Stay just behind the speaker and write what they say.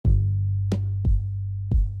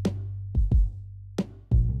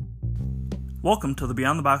Welcome to the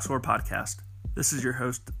Beyond the Box Score podcast. This is your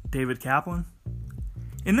host, David Kaplan.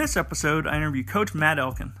 In this episode, I interview Coach Matt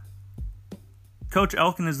Elkin. Coach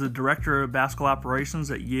Elkin is the Director of Basketball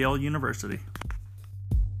Operations at Yale University.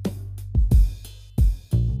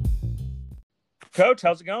 Coach,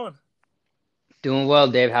 how's it going? Doing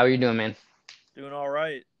well, Dave. How are you doing, man? Doing all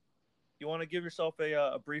right. You want to give yourself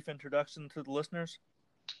a brief introduction to the listeners?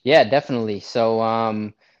 Yeah, definitely.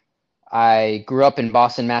 So, I grew up in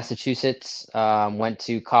Boston, Massachusetts, went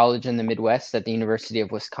to college in the Midwest at the University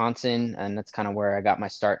of Wisconsin, and that's kind of where I got my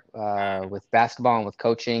start with basketball and with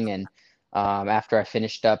coaching. And after I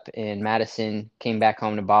finished up in Madison, came back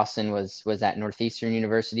home to Boston, was at Northeastern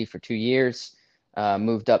University for 2 years,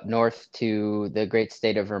 moved up north to the great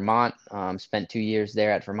state of Vermont, spent 2 years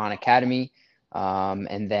there at Vermont Academy,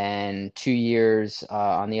 and then 2 years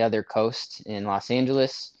on the other coast in Los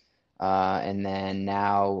Angeles. And then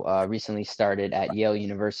now recently started at Yale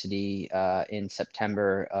University in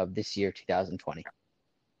September of this year, 2020.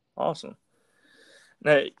 Awesome.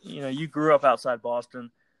 Now, you grew up outside Boston.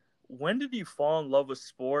 When did you fall in love with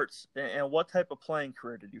sports, and what type of playing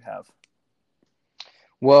career did you have?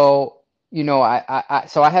 Well,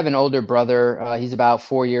 so I have an older brother. He's about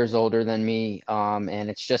 4 years older than me, and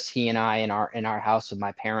it's just he and I in our house with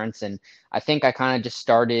my parents. And I think I kind of just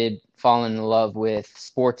started falling in love with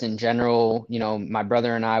sports in general. You know, my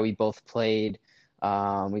brother and I, we both played.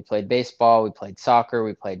 We played baseball, we played soccer,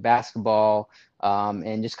 we played basketball,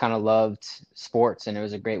 and just kind of loved sports. And it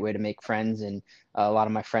was a great way to make friends. And a lot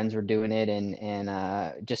of my friends were doing it,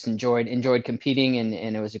 and just enjoyed competing.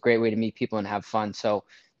 And it was a great way to meet people and have fun. So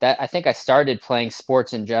that I think I started playing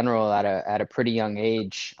sports in general at a pretty young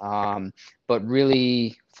age, but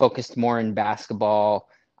really focused more in basketball.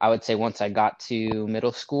 I would say once I got to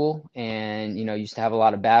middle school, and used to have a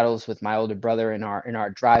lot of battles with my older brother in our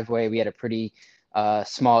driveway. We had a pretty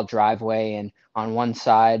small driveway, and on one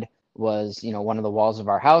side was one of the walls of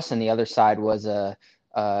our house, and the other side was a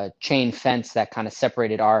chain fence that kind of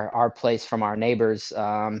separated our place from our neighbors.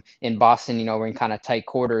 In Boston, we're in kind of tight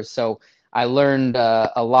quarters, so I learned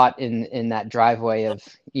a lot in that driveway of,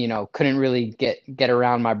 couldn't really get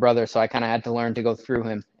around my brother. So I kind of had to learn to go through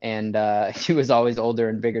him. And he was always older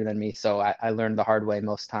and bigger than me. So I learned the hard way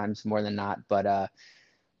most times more than not. But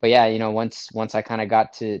yeah, once I kind of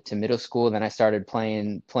got to middle school, then I started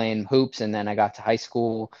playing hoops. And then I got to high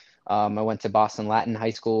school. I went to Boston Latin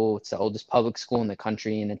High School. It's the oldest public school in the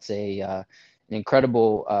country. And it's an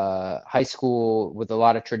incredible high school with a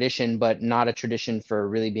lot of tradition, but not a tradition for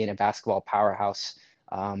really being a basketball powerhouse.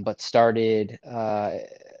 But started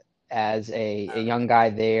as a young guy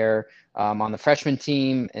there on the freshman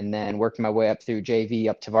team, and then worked my way up through JV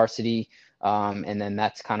up to varsity. And then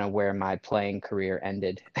that's kind of where my playing career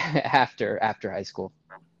ended after high school.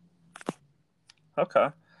 Okay.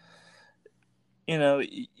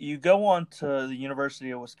 You go on to the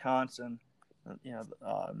University of Wisconsin,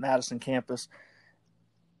 Madison campus.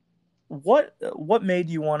 What made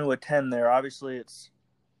you want to attend there? Obviously, it's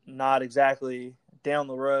not exactly down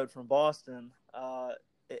the road from Boston.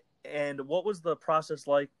 And what was the process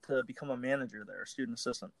like to become a manager there, student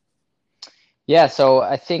assistant? Yeah, so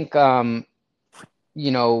I think for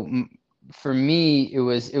me, it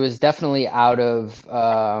was definitely out of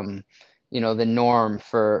the norm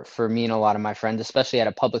for me and a lot of my friends, especially at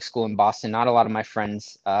a public school in Boston. Not a lot of my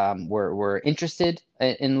friends were interested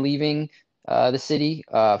in leaving the city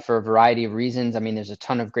for a variety of reasons. I mean, there's a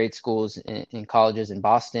ton of great schools in colleges in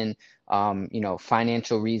Boston.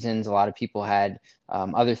 Financial reasons. A lot of people had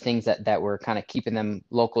other things that were kind of keeping them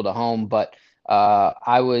local to home, but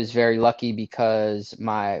I was very lucky because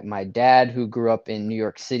my dad, who grew up in New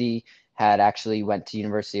York City, had actually went to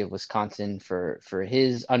University of Wisconsin for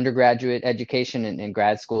his undergraduate education and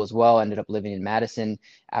grad school as well. Ended up living in Madison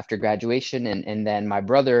after graduation, and then my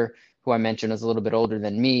brother, who I mentioned was a little bit older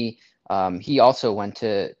than me, he also went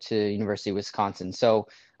to University of Wisconsin. So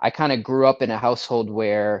I kind of grew up in a household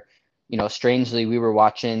where, strangely, we were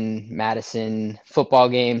watching Madison football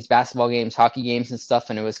games, basketball games, hockey games and stuff.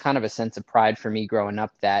 And it was kind of a sense of pride for me growing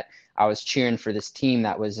up that I was cheering for this team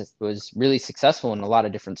that was really successful in a lot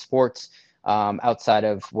of different sports, outside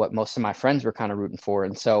of what most of my friends were kind of rooting for.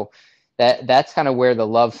 And so that's kind of where the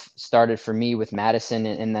love started for me with Madison.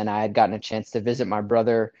 And then I had gotten a chance to visit my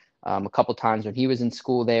brother a couple times when he was in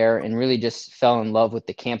school there, and really just fell in love with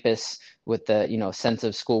the campus, with the sense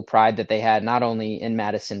of school pride that they had, not only in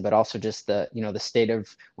Madison but also just the state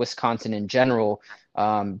of Wisconsin in general,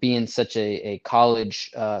 being such a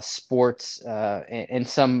college sports and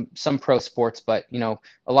some pro sports, but a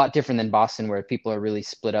lot different than Boston, where people are really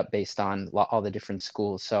split up based on all the different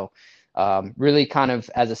schools. So really kind of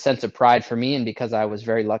as a sense of pride for me, and because I was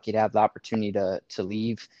very lucky to have the opportunity to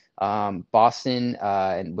leave Boston,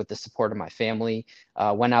 and with the support of my family,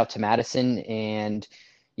 went out to Madison. And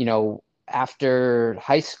after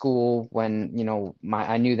high school, when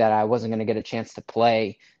I knew that I wasn't going to get a chance to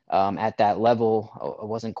play at that level. I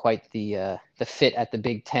wasn't quite the fit at the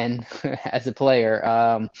Big Ten as a player.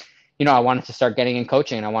 I wanted to start getting in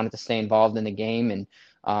coaching, and I wanted to stay involved in the game, and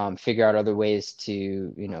figure out other ways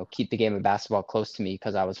to keep the game of basketball close to me,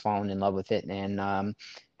 because I was falling in love with it. And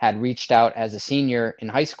had reached out as a senior in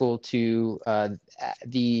high school to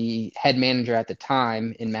the head manager at the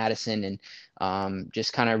time in Madison, and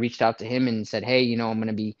just kind of reached out to him and said, hey, I'm going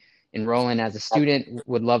to be enrolling as a student,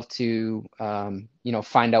 would love to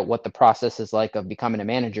find out what the process is like of becoming a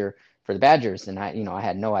manager for the Badgers. And I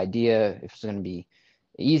had no idea if it was going to be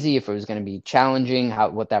easy, if it was going to be challenging,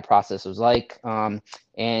 what that process was like.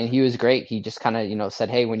 And he was great. He just kind of said,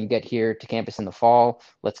 hey, when you get here to campus in the fall,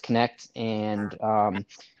 let's connect. And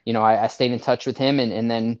I stayed in touch with him, and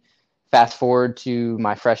then fast forward to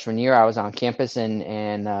my freshman year, I was on campus,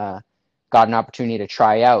 and got an opportunity to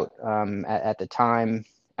try out. At the time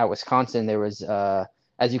at Wisconsin, there was,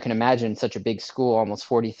 as you can imagine, such a big school, almost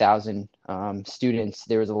 40,000 students.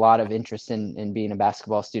 There was a lot of interest in being a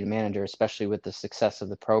basketball student manager, especially with the success of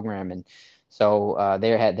the program. And so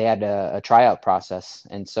they had a tryout process.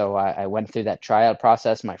 And so I went through that tryout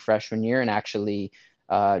process my freshman year, and actually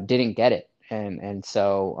didn't get it. And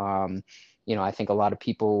so I think a lot of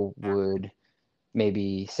people would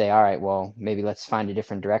maybe say, all right, well, maybe let's find a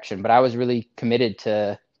different direction. But I was really committed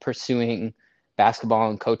to pursuing basketball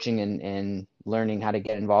and coaching, and learning how to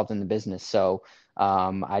get involved in the business. So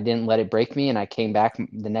I didn't let it break me, and I came back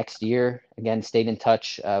the next year, again, stayed in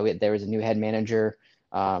touch. There was a new head manager,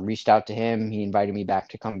 reached out to him. He invited me back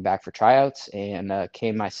to come back for tryouts, and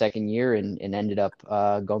came my second year, and ended up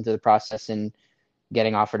going through the process and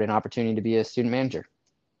getting offered an opportunity to be a student manager.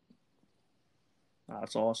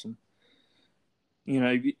 That's awesome.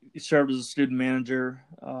 You served as a student manager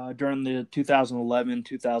during the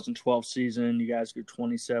 2011-2012 season. You guys go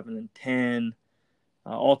 27-10.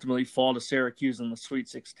 Ultimately fall to Syracuse in the Sweet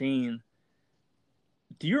 16.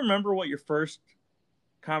 Do you remember what your first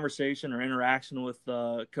conversation or interaction with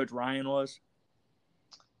Coach Ryan was?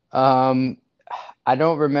 I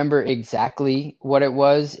don't remember exactly what it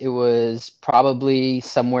was. It was probably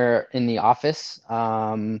somewhere in the office.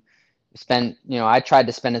 I tried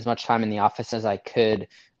to spend as much time in the office as I could,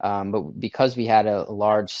 but because we had a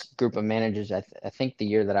large group of managers, I think the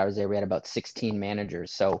year that I was there, we had about 16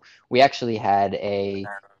 managers. So we actually had a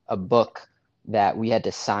book that we had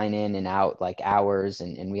to sign in and out, like hours,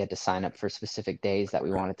 and we had to sign up for specific days that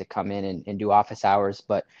we wanted to come in and do office hours.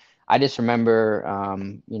 But I just remember,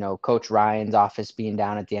 Coach Ryan's office being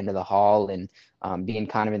down at the end of the hall, and being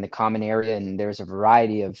kind of in the common area. And there's a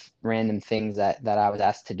variety of random things that I was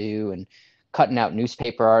asked to do, and cutting out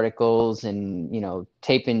newspaper articles, and,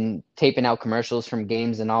 taping out commercials from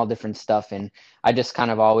games and all different stuff. And I just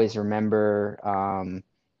kind of always remember,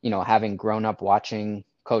 having grown up watching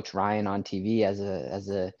Coach Ryan on TV as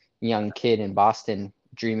a young kid in Boston,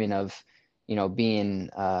 dreaming of, being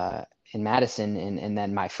in Madison, and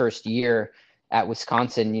then my first year at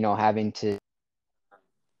Wisconsin, having to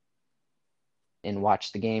and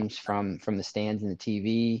watch the games from the stands and the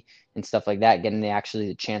TV and stuff like that, getting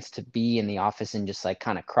the chance to be in the office and just like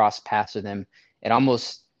kind of cross paths with him. It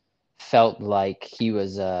almost felt like he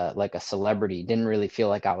was like a celebrity. Didn't really feel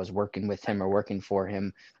like I was working with him or working for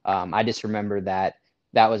him. I just remember that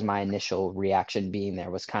was my initial reaction being there,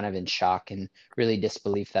 was kind of in shock and really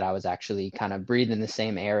disbelief that I was actually kind of breathing the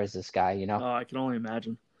same air as this guy, Oh, I can only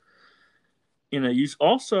imagine. You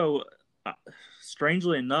also,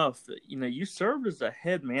 strangely enough, you served as a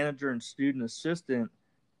head manager and student assistant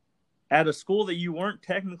at a school that you weren't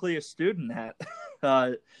technically a student at.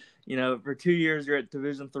 For 2 years, you're at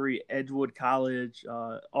Division III Edgewood College,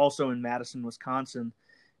 also in Madison, Wisconsin,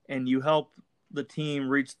 and you helped the team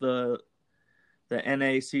reach the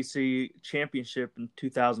NACC championship in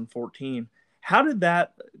 2014. How did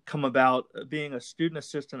that come about, being a student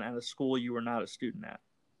assistant at a school you were not a student at?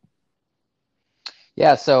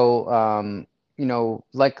 Yeah, so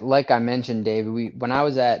like I mentioned, Dave, when I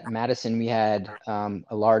was at Madison, we had a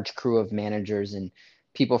large crew of managers and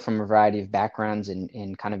people from a variety of backgrounds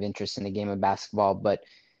and kind of interest in the game of basketball. But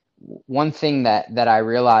one thing that I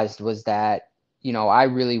realized was that, I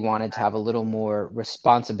really wanted to have a little more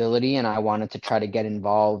responsibility, and I wanted to try to get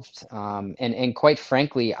involved. And quite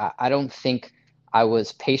frankly, I don't think I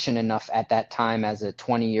was patient enough at that time as a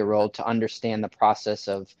 20-year-old to understand the process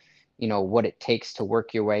of, what it takes to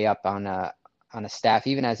work your way up on a staff,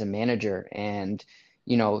 even as a manager. And,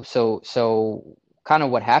 So kind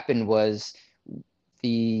of what happened was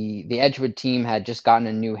the Edgewood team had just gotten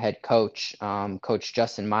a new head coach, Coach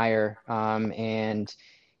Justin Meyer, and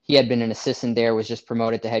he had been an assistant there, was just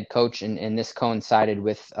promoted to head coach, and this coincided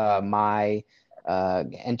with my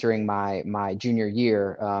entering my junior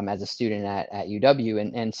year as a student at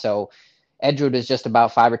UW, and so Edgewood is just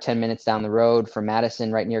about 5 or 10 minutes down the road from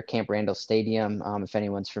Madison, right near Camp Randall Stadium. If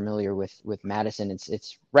anyone's familiar with Madison,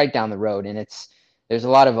 it's right down the road, and there's a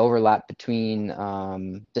lot of overlap between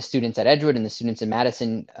the students at Edgewood and the students in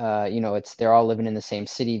Madison. They're all living in the same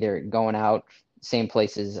city. They're going out same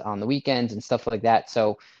places on the weekends and stuff like that.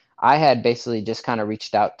 So I had basically just kind of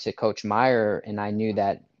reached out to Coach Meyer, and I knew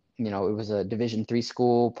that it was a Division III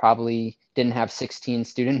school, probably didn't have 16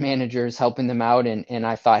 student managers helping them out, and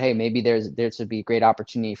I thought, hey, maybe there would be a great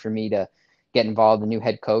opportunity for me to get involved, a new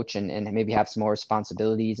head coach, and maybe have some more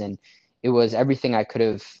responsibilities. And it was everything I could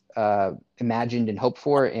have imagined and hoped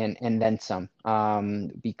for, and then some.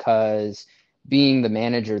 Because being the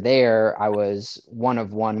manager there, I was one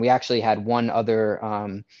of one. We actually had one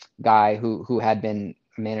other guy who had been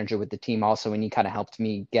a manager with the team also, and he kind of helped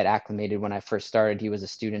me get acclimated when I first started. He was a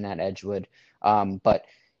student at Edgewood, but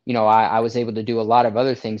I was able to do a lot of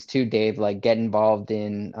other things too, Dave, like get involved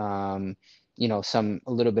in a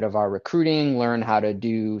little bit of our recruiting, learn how to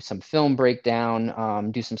do some film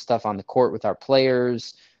breakdown, do some stuff on the court with our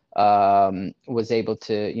players. Was able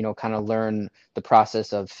to, kind of learn the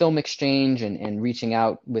process of film exchange and reaching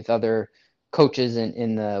out with other coaches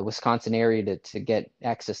in the Wisconsin area to get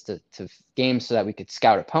access to games so that we could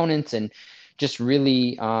scout opponents, and just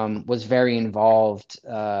really was very involved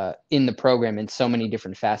in the program in so many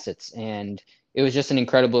different facets. And it was just an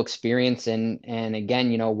incredible experience. And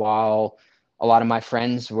again, while a lot of my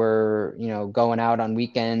friends were, going out on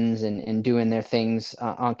weekends and doing their things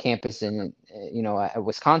on campus, and at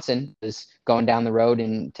Wisconsin, was going down the road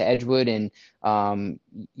and to Edgewood, and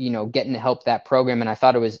getting to help that program. And I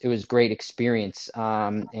thought it was great experience.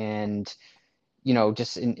 And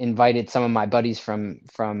just invited some of my buddies from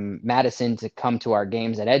Madison to come to our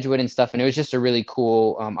games at Edgewood and stuff. And it was just a really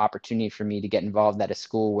cool opportunity for me to get involved at a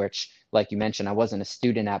school, which, like you mentioned, I wasn't a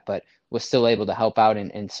student at, but was still able to help out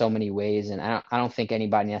in so many ways. And I don't think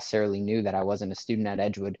anybody necessarily knew that I wasn't a student at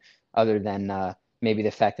Edgewood, other than maybe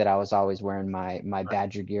the fact that I was always wearing my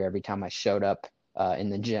Badger gear every time I showed up in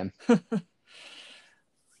the gym.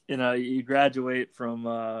 You graduate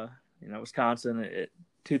from Wisconsin at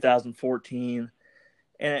 2014,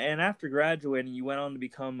 and after graduating, you went on to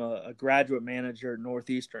become a graduate manager at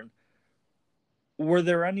Northeastern. Were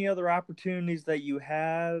there any other opportunities that you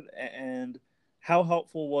had, and how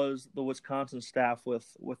helpful was the Wisconsin staff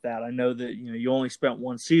with that? I know that you only spent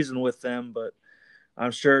one season with them, but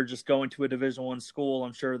I'm sure just going to a Division I school,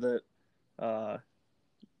 I'm sure that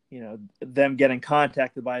them getting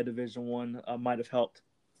contacted by a Division I might have helped.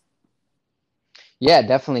 Yeah,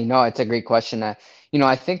 definitely. No, it's a great question. I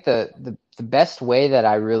think the best way that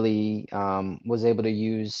I really was able to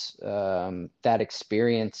use that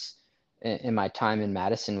experience in my time in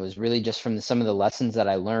Madison was really just from some of the lessons that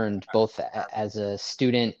I learned, both as a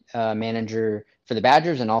student manager for the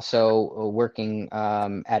Badgers and also working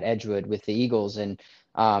at Edgewood with the Eagles. And,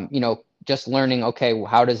 just learning, okay, well,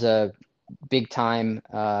 how does a big time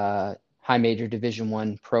high major Division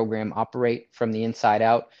I program operate from the inside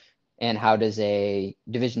out, and how does a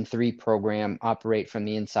Division III program operate from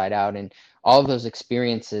the inside out. And all of those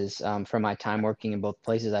experiences from my time working in both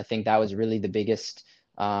places, I think that was really the biggest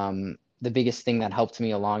thing that helped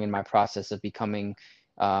me along in my process of becoming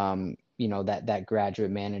that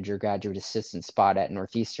graduate manager, graduate assistant spot at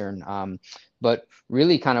Northeastern. But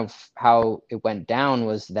really kind of how it went down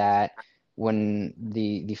was that when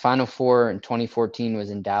the Final Four in 2014 was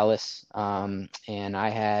in Dallas, and I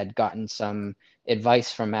had gotten some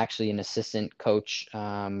advice from actually an assistant coach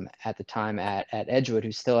at the time at Edgewood,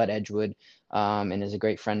 who's still at Edgewood, and is a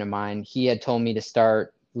great friend of mine. He had told me to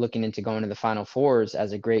start looking into going to the Final Fours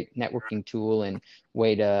as a great networking tool and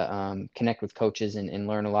way to connect with coaches and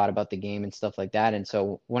learn a lot about the game and stuff like that. And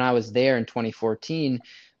so when I was there in 2014,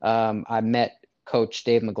 I met Coach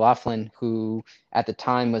Dave McLaughlin, who at the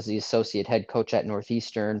time was the associate head coach at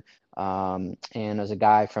Northeastern, and was a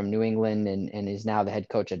guy from New England, and is now the head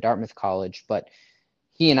coach at Dartmouth College. But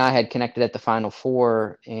he and I had connected at the Final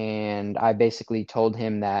Four, and I basically told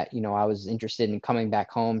him that I was interested in coming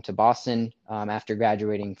back home to Boston after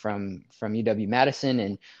graduating from UW-Madison,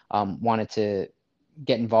 and wanted to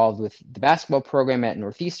get involved with the basketball program at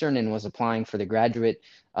Northeastern, and was applying for the graduate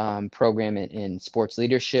program in sports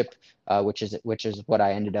leadership, which is what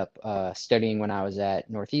I ended up studying when I was at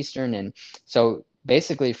Northeastern. And so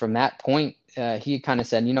basically from that point, he kind of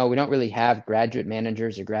said, we don't really have graduate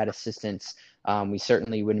managers or grad assistants. We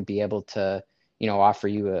certainly wouldn't be able to, offer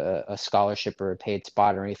you a scholarship or a paid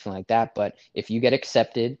spot or anything like that. But if you get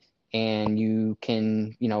accepted and you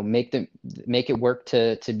can, make it work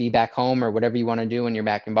to be back home or whatever you want to do when you're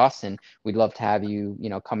back in Boston, we'd love to have you,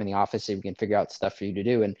 come in the office so we can figure out stuff for you to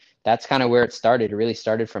do. And that's kind of where it started. It really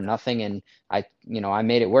started from nothing. And I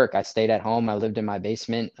made it work. I stayed at home. I lived in my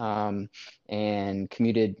basement, and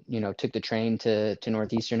commuted, took the train to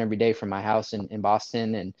Northeastern every day from my house in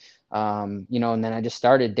Boston. And, and then I just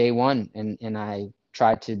started day one, and I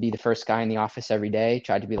tried to be the first guy in the office every day,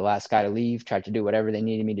 tried to be the last guy to leave, tried to do whatever they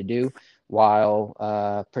needed me to do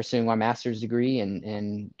while pursuing my master's degree,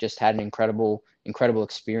 and just had an incredible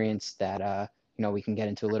experience that, we can get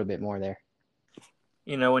into a little bit more there.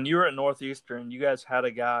 When you were at Northeastern, you guys had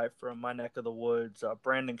a guy from my neck of the woods,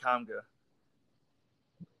 Brandon Kamga.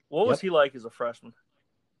 What was he like as a freshman?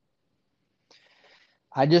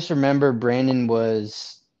 I just remember Brandon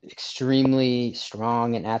was extremely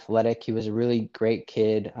strong and athletic. He was a really great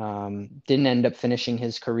kid. Didn't end up finishing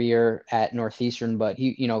his career at Northeastern, but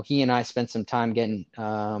he and I spent some time getting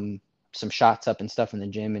some shots up and stuff in the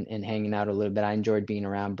gym and hanging out a little bit. I enjoyed being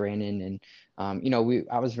around Brandon, and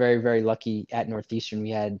I was very, very lucky at Northeastern. We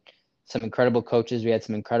had some incredible coaches. We had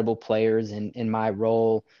some incredible players, and in my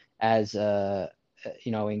role as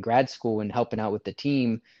in grad school and helping out with the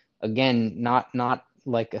team, again, not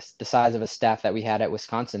like the size of a staff that we had at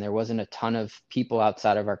Wisconsin. There wasn't a ton of people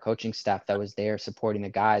outside of our coaching staff that was there supporting the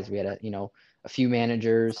guys. We had a few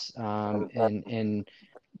managers, and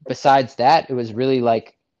besides that, it was really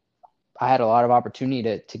like I had a lot of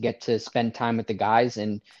opportunity to get to spend time with the guys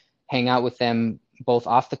and hang out with them both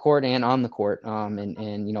off the court and on the court.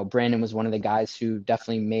 And Brandon was one of the guys who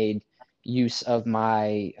definitely made use of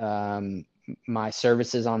my my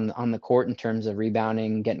services on the court in terms of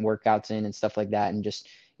rebounding, getting workouts in and stuff like that. And just,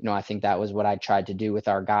 I think that was what I tried to do with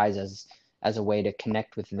our guys as a way to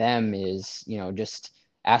connect with them is, just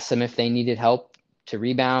ask them if they needed help to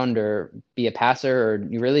rebound or be a passer or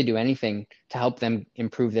you really do anything to help them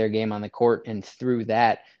improve their game on the court. And through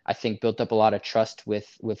that, I think built up a lot of trust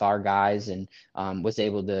with our guys, and was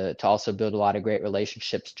able to also build a lot of great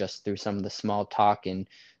relationships just through some of the small talk and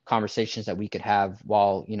conversations that we could have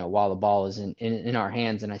while the ball is in our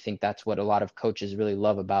hands. And I think that's what a lot of coaches really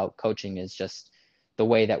love about coaching is just the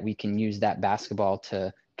way that we can use that basketball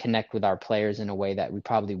to connect with our players in a way that we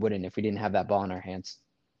probably wouldn't if we didn't have that ball in our hands.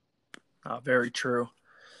 Very true.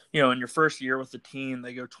 In your first year with the team,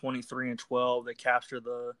 they go 23-12. They capture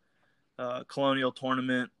the Colonial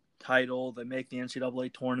Tournament title. They make the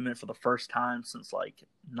NCAA tournament for the first time since like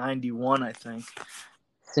 91, I think.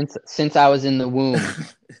 Since I was in the womb.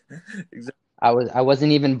 Exactly. I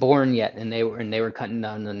wasn't even born yet, and they were cutting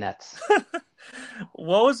down the nets.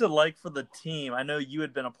 What was it like for the team? I know you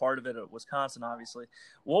had been a part of it at Wisconsin, obviously.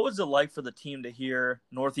 What was it like for the team to hear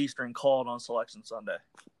Northeastern called on Selection Sunday?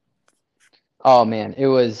 Oh man, it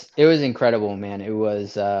was incredible, man. It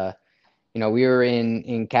was we were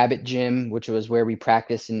in Cabot Gym, which was where we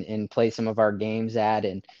practice and play some of our games at.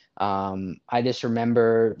 And I just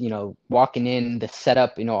remember, walking in, the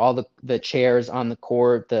setup, all the chairs on the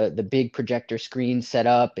court, the big projector screen set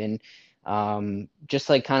up, and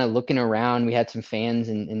just like kind of looking around. We had some fans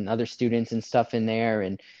and other students and stuff in there,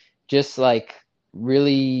 and just like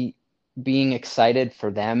really being excited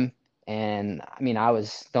for them. And I mean,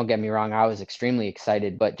 don't get me wrong, I was extremely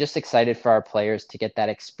excited, but just excited for our players to get that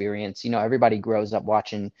experience. Everybody grows up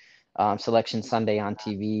watching Selection Sunday on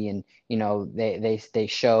TV, and, they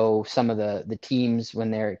show some of the teams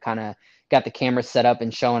when they're kind of got the camera set up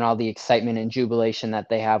and showing all the excitement and jubilation that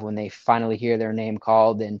they have when they finally hear their name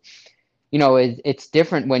called. And, it's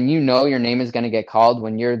different when your name is going to get called,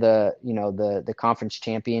 when you're the conference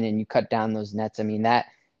champion and you cut down those nets. I mean,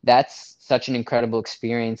 that's such an incredible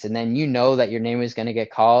experience. And then that your name is going to get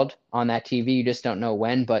called on that TV. You just don't know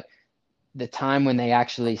when, but the time when they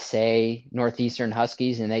actually say Northeastern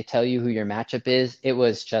Huskies and they tell you who your matchup is, it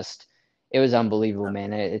was unbelievable,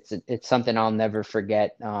 man. It's something I'll never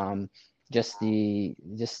forget. Just the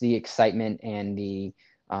excitement and the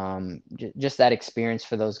just that experience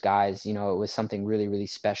for those guys. It was something really, really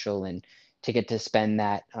special. And to get to spend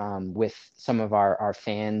that with some of our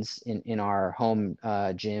fans in our home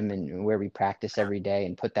gym and where we practice every day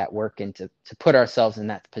and put that work into to put ourselves in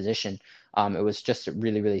that position. It was just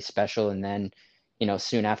really, really special. And then,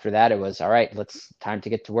 soon after that, it was all right, time to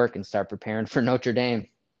get to work and start preparing for Notre Dame.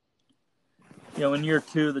 In year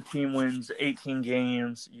two, the team wins 18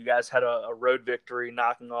 games. You guys had a road victory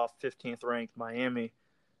knocking off 15th ranked Miami.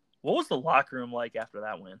 What was the locker room like after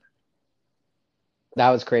that win? That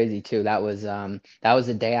was crazy too. That was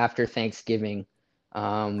the day after Thanksgiving.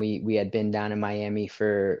 We had been down in Miami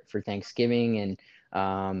for Thanksgiving, and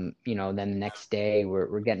then the next day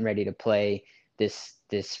we're getting ready to play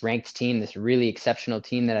this ranked team, this really exceptional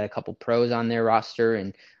team that had a couple pros on their roster,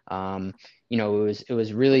 and it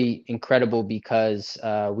was really incredible because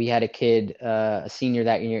we had a kid, a senior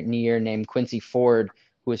that year named Quincy Ford,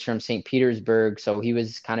 who was from St. Petersburg, so he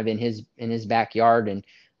was kind of in his backyard, and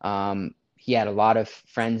he had a lot of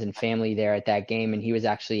friends and family there at that game, and he was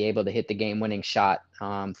actually able to hit the game-winning shot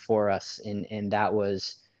for us, and that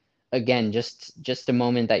was again just a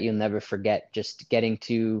moment that you'll never forget. Just getting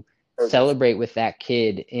to celebrate with that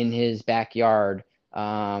kid in his backyard,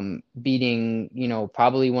 beating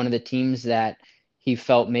probably one of the teams that he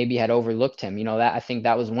felt maybe had overlooked him. That I think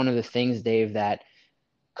that was one of the things, Dave, that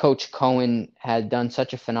Coach Cohen had done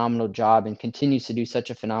such a phenomenal job and continues to do such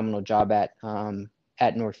a phenomenal job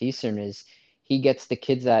at Northeastern is he gets the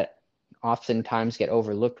kids that oftentimes get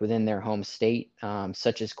overlooked within their home state,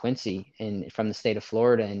 such as Quincy from the state of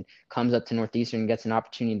Florida, and comes up to Northeastern and gets an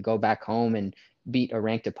opportunity to go back home and beat a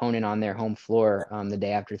ranked opponent on their home floor the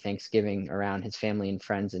day after Thanksgiving around his family and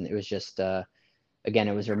friends. And it was just again,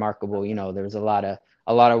 it was remarkable. There was a lot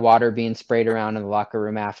of water being sprayed around in the locker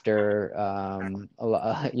room after, a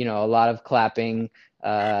lot of clapping,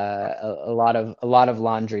 a lot of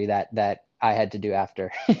laundry that I had to do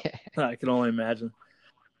after. I can only imagine.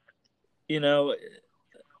 You know,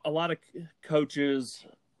 a lot of coaches,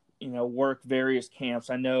 work various camps.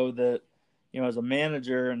 I know that, as a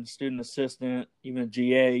manager and student assistant, even a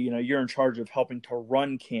GA, you're in charge of helping to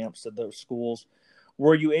run camps at those schools.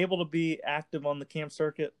 Were you able to be active on the camp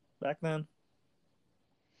circuit back then?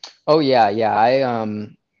 Oh yeah, yeah.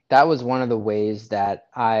 That was one of the ways that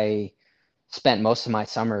I spent most of my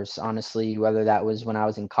summers, honestly, whether that was when I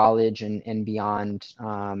was in college and beyond.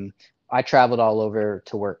 I traveled all over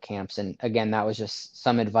to work camps. And again, that was just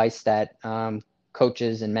some advice that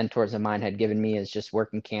coaches and mentors of mine had given me, is just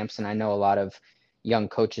working camps. And I know a lot of young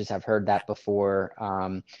coaches have heard that before.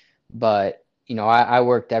 But I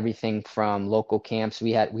worked everything from local camps.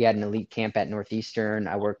 We had an elite camp at Northeastern.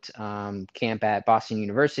 I worked camp at Boston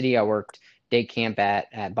University. I worked day camp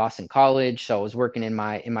at Boston College. So I was working in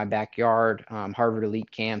my backyard, Harvard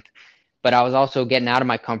Elite Camp. But I was also getting out of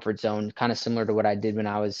my comfort zone, kind of similar to what I did when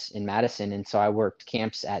I was in Madison. And so I worked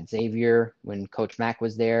camps at Xavier when Coach Mack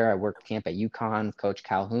was there. I worked camp at UConn, Coach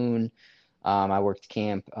Calhoun. I worked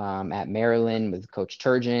camp at Maryland with Coach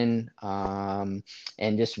Turgeon,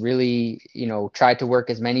 and just really, tried to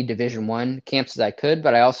work as many Division I camps as I could.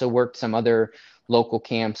 But I also worked some other local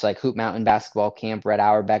camps like Hoop Mountain basketball camp, Red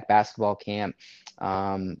Auerbach basketball camp,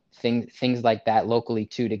 things like that locally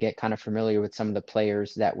too, to get kind of familiar with some of the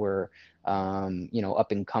players that were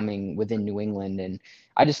up and coming within New England. And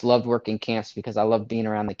I just loved working camps because I loved being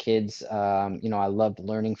around the kids. I loved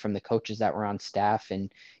learning from the coaches that were on staff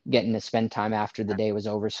and getting to spend time after the day was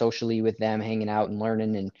over socially with them, hanging out and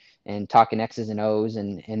learning and talking X's and O's.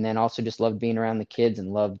 And then also just loved being around the kids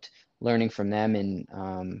and loved learning from them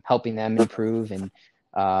and helping them improve. And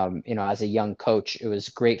as a young coach, it was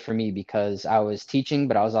great for me because I was teaching,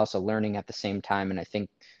 but I was also learning at the same time. And I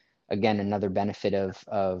think, again, another benefit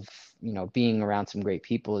of being around some great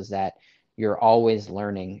people is that you're always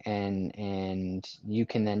learning, and you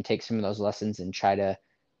can then take some of those lessons and try to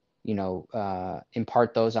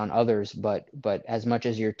impart those on others. But as much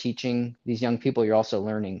as you're teaching these young people, you're also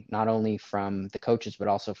learning not only from the coaches but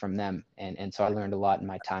also from them. And so I learned a lot in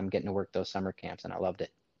my time getting to work those summer camps, and I loved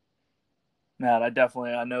it. Matt,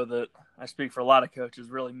 I know that I speak for a lot of coaches,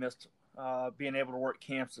 really missed being able to work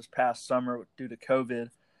camps this past summer due to COVID.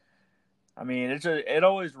 I mean, it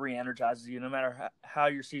always re-energizes you, no matter how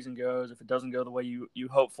your season goes. If it doesn't go the way you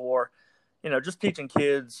hope for, just teaching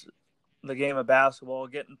kids the game of basketball,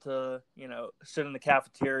 getting to sit in the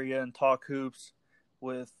cafeteria and talk hoops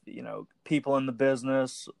with people in the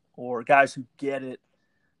business or guys who get it.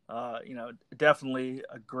 Definitely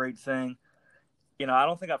a great thing. I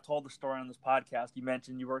don't think I've told the story on this podcast. You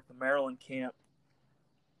mentioned you worked the Maryland camp.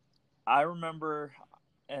 I remember,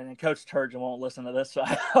 and Coach Turgeon won't listen to this, so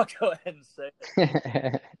I'll go ahead and say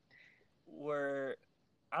it, where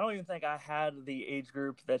I don't even think I had the age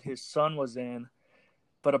group that his son was in,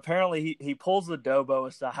 but apparently he pulls the Dobo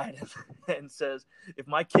aside and says, if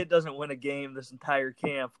my kid doesn't win a game this entire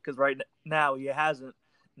camp, because right now he hasn't,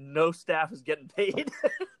 no staff is getting paid.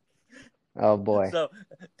 Oh boy. So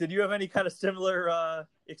did you have any kind of similar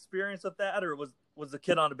experience with that, or was the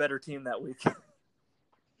kid on a better team that week?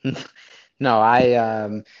 No,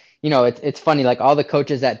 it's funny, like all the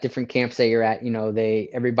coaches at different camps that you're at,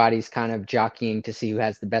 everybody's kind of jockeying to see who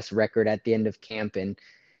has the best record at the end of camp. And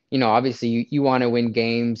obviously you want to win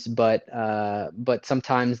games, but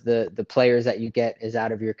sometimes the players that you get is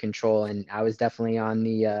out of your control. And I was definitely on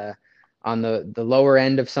the lower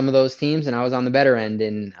end of some of those teams, and I was on the better end.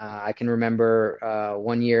 And I can remember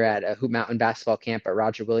one year at a Hoop Mountain basketball camp at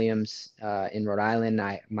Roger Williams in Rhode Island.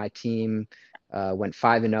 My team went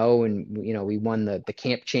 5-0, and we won the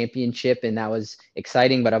camp championship, and that was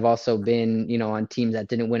exciting. But I've also been on teams that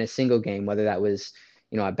didn't win a single game, whether that was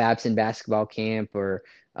at Babson basketball camp or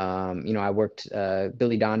I worked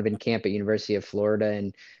Billy Donovan camp at University of Florida,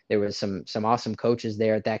 and there was some awesome coaches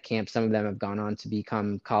there at that camp. Some of them have gone on to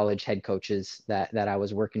become college head coaches that I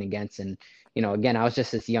was working against. And again, I was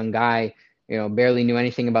just this young guy, barely knew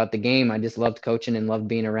anything about the game. I just loved coaching and loved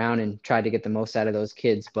being around and tried to get the most out of those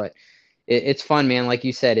kids. But it's fun, man. Like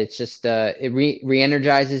you said, it's just it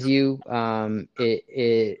re-energizes you.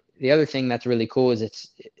 The other thing that's really cool is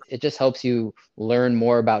it just helps you learn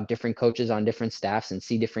more about different coaches on different staffs and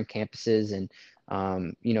see different campuses, and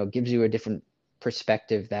gives you a different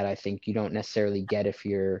perspective that I think you don't necessarily get if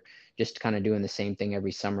you're just kind of doing the same thing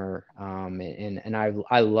every summer. And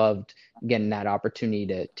I loved getting that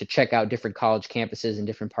opportunity to check out different college campuses in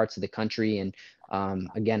different parts of the country. And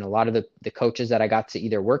again, a lot of the coaches that I got to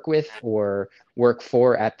either work with or work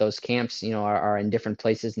for at those camps, are in different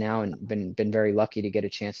places now, and been very lucky to get a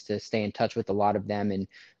chance to stay in touch with a lot of them,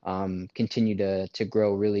 and continue to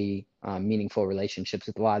grow really meaningful relationships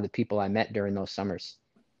with a lot of the people I met during those summers.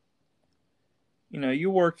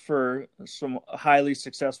 You worked for some highly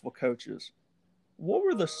successful coaches. What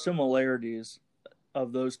were the similarities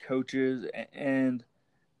of those coaches, and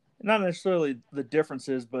not necessarily the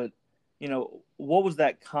differences, but what was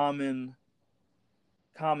that common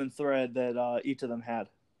thread that each of them had?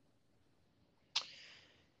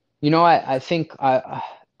 I think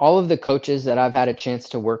all of the coaches that I've had a chance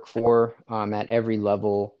to work for at every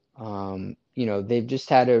level, they've just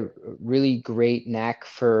had a really great knack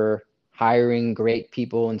for hiring great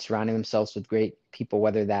people and surrounding themselves with great people,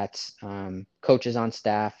 whether that's coaches on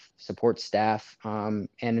staff, support staff, and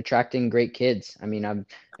attracting great kids. I mean, I've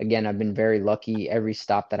been very lucky every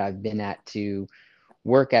stop that I've been at to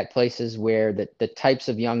work at places where the types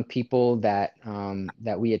of young people that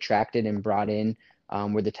we attracted and brought in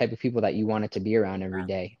were the type of people that you wanted to be around every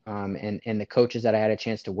day. And the coaches that I had a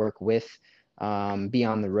chance to work with, be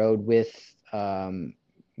on the road with,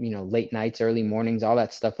 late nights, early mornings, all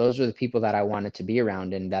that stuff. Those were the people that I wanted to be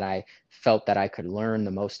around and that I felt that I could learn the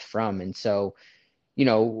most from. And so,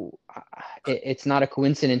 it's not a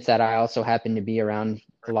coincidence that I also happen to be around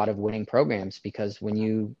a lot of winning programs, because when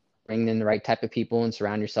you bring in the right type of people and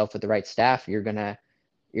surround yourself with the right staff, you're gonna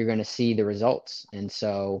see the results. And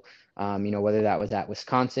so, whether that was at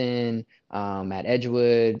Wisconsin, at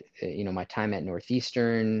Edgewood, my time at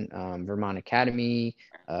Northeastern, Vermont Academy,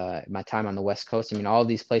 my time on the West Coast. I mean, all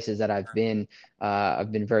these places that I've been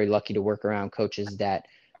very lucky to work around coaches that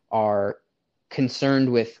are concerned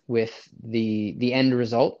with the end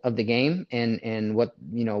result of the game, and what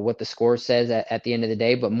the score says at the end of the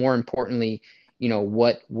day, but more importantly,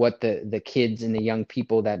 what the kids and the young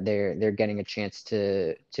people that they're getting a chance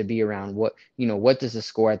to be around, what does the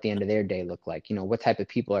score at the end of their day look like? What type of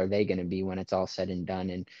people are they going to be when it's all said and done?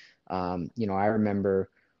 And I remember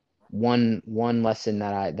one lesson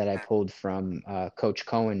that I pulled from Coach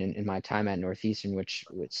Cohen in my time at Northeastern, which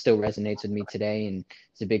still resonates with me today, and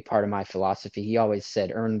it's a big part of my philosophy. He always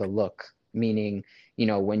said, "Earn the look," meaning,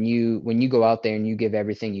 when you go out there and you give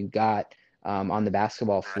everything you got on the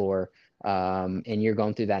basketball floor, and you're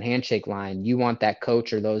going through that handshake line, you want that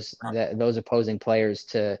coach or those opposing players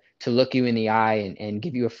to look you in the eye and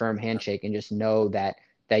give you a firm handshake, and just know that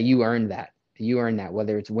you earned that. You earned that,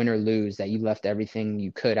 whether it's win or lose, that you left everything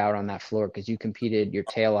you could out on that floor because you competed your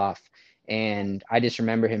tail off. And I just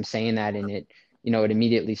remember him saying that, and it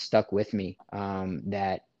immediately stuck with me,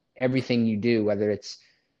 that everything you do, whether it's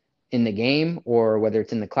in the game or whether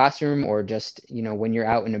it's in the classroom or just, when you're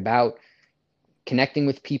out and about connecting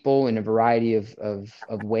with people in a variety of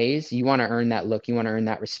ways, you want to earn that look. You want to earn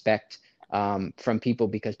that respect from people,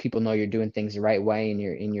 because people know you're doing things the right way, and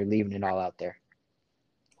you're leaving it all out there.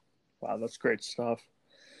 Wow, that's great stuff.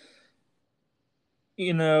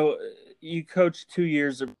 You coached 2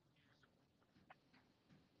 years of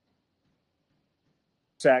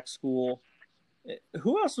SAC school.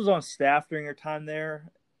 Who else was on staff during your time there?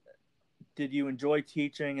 Did you enjoy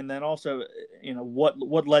teaching? And then also,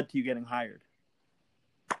 what led to you getting hired?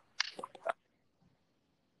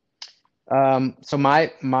 So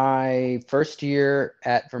my first year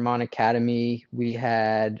at Vermont Academy, we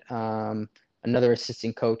had another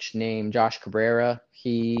assistant coach named Josh Cabrera.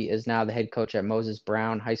 He is now the head coach at Moses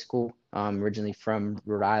Brown High School, originally from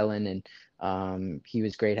Rhode Island, and He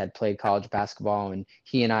was great, had played college basketball, and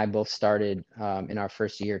he and I both started in our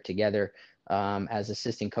first year together as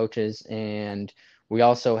assistant coaches. And we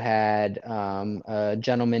also had a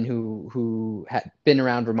gentleman who had been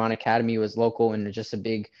around Vermont Academy, was local and just a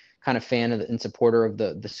big kind of fan of and supporter of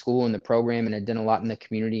the school and the program, and had done a lot in the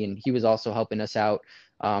community. And he was also helping us out,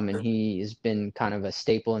 and he has been kind of a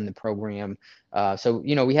staple in the program. So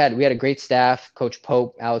we had a great staff. Coach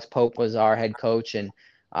Pope, Alex Pope, was our head coach, and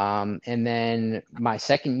then my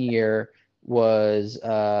second year was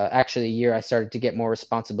actually a year I started to get more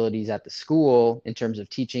responsibilities at the school in terms of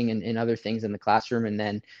teaching and other things in the classroom. And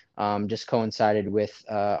then just coincided with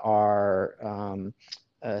our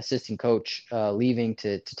assistant coach leaving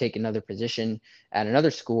to take another position at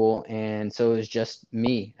another school. And so it was just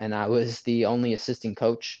me, and I was the only assistant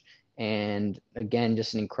coach. And again,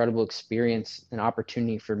 just an incredible experience, an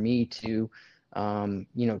opportunity for me to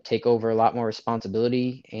take over a lot more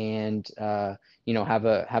responsibility and have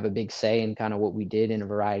a big say in kind of what we did in a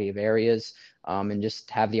variety of areas, and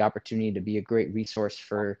just have the opportunity to be a great resource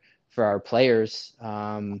for our players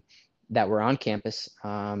that were on campus.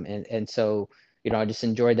 And so I just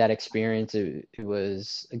enjoyed that experience. It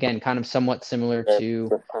was, again, kind of somewhat similar to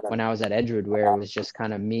when I was at Edgewood, where it was just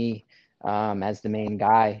kind of me as the main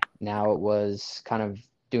guy. Now it was kind of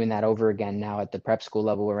doing that over again now at the prep school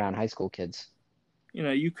level around high school kids.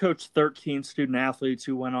 You coached 13 student athletes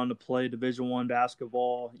who went on to play Division I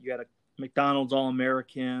basketball. You had a McDonald's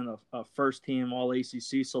All-American, a first-team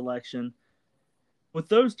All-ACC selection. With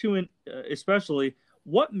those two, especially,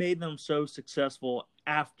 what made them so successful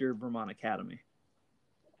after Vermont Academy?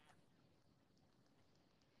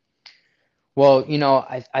 Well,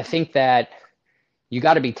 I think that you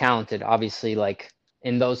got to be talented, obviously.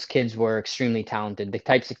 And those kids were extremely talented. The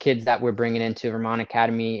types of kids that we're bringing into Vermont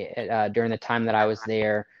Academy during the time that I was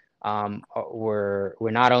there were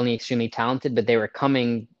not only extremely talented, but they were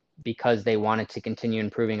coming because they wanted to continue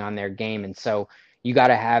improving on their game. And so you got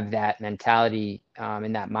to have that mentality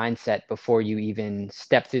and that mindset before you even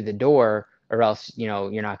step through the door, or else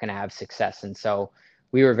you're not going to have success. And so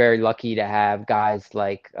we were very lucky to have guys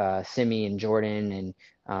like Simi and Jordan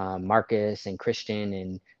and Marcus and Christian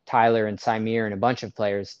and Tyler and Simir and a bunch of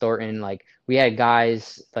players, Thornton. Like, we had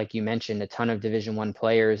guys, like you mentioned, a ton of Division I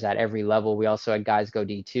players at every level. We also had guys go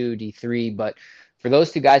D2, D3. But for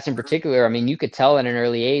those two guys in particular, I mean, you could tell at an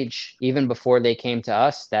early age, even before they came to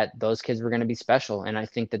us, that those kids were going to be special. And I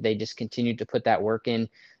think that they just continued to put that work in.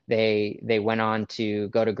 They went on to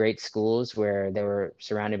go to great schools where they were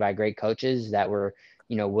surrounded by great coaches that were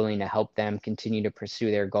willing to help them continue to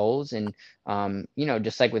pursue their goals. And,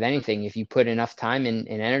 just like with anything, if you put enough time and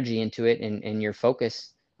energy into it and your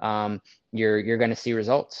focus, you're going to see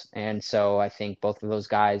results. And so I think both of those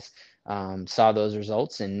guys saw those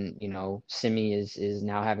results. And, Simi is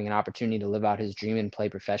now having an opportunity to live out his dream and play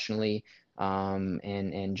professionally.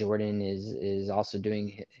 And Jordan is also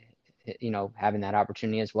doing, having that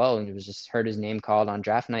opportunity as well. And it was just heard his name called on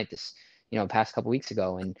draft night this past couple weeks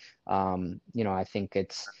ago. And, I think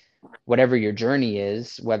it's whatever your journey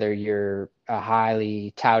is, whether you're a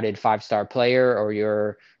highly touted 5-star player or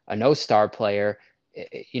you're a no-star player,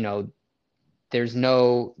 there's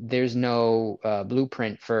no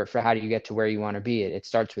blueprint for how do you get to where you want to be. It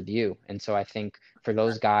starts with you. And so I think for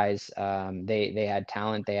those guys, they had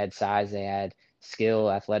talent, they had size, they had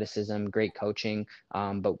skill, athleticism, great coaching.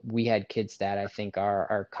 But we had kids that I think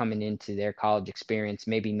are coming into their college experience,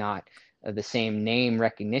 maybe not the same name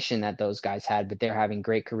recognition that those guys had, but they're having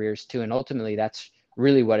great careers too. And ultimately that's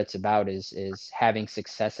really what it's about, is having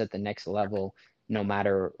success at the next level, no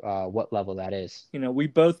matter what level that is. We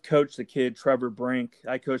both coached the kid, Trevor Brink.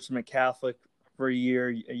 I coached him at Catholic for a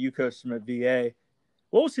year. You coached him at VA.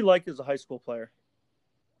 What was he like as a high school player?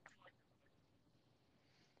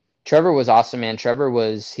 Trevor was awesome, man.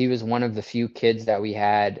 He was one of the few kids that we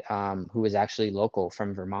had who was actually local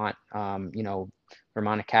from Vermont.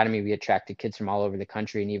 Vermont Academy, we attracted kids from all over the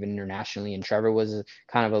country and even internationally. And Trevor was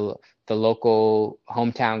kind of the local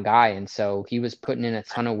hometown guy. And so he was putting in a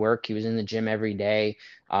ton of work. He was in the gym every day,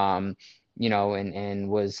 and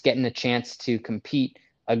was getting a chance to compete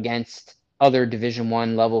against other Division I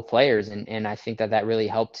level players. And I think that really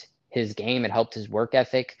helped his game. It helped his work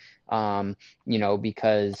ethic,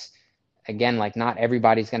 because again, like, not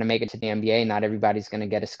everybody's going to make it to the NBA. Not everybody's going to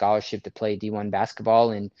get a scholarship to play D1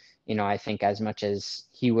 basketball. And, I think as much as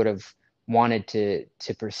he would have wanted to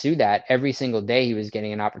pursue that, every single day he was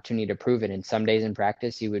getting an opportunity to prove it. And some days in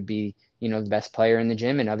practice, he would be, the best player in the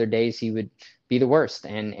gym, and other days he would be the worst.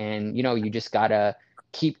 And you just got to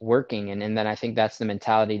keep working. And then I think that's the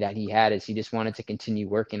mentality that he had, is he just wanted to continue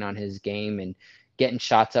working on his game and getting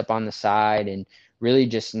shots up on the side and really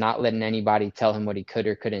just not letting anybody tell him what he could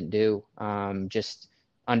or couldn't do. Just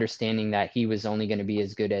understanding that he was only going to be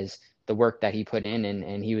as good as the work that he put in.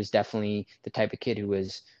 And he was definitely the type of kid who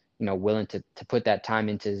was, willing to put that time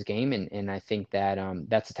into his game. And I think that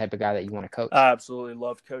that's the type of guy that you want to coach. I absolutely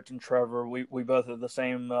love coaching Trevor. We both have the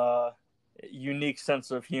same unique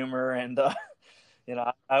sense of humor, and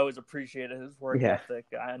I always appreciated his work Yeah, ethic.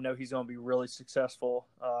 I know he's going to be really successful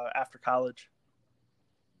after college.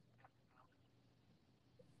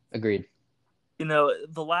 agreed.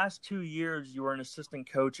 The last 2 years you were an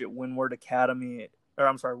assistant coach at Windward Academy, or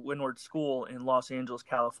I'm sorry, Windward School in Los Angeles,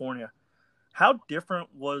 California. How different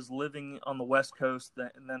was living on the West Coast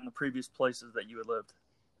than the previous places that you had lived?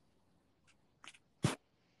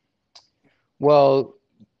 Well,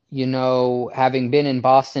 having been in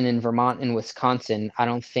Boston and Vermont and Wisconsin, I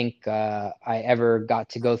don't think I ever got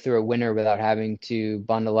to go through a winter without having to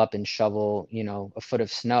bundle up and shovel, a foot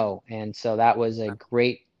of snow. And so that was a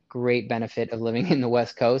great, great benefit of living in the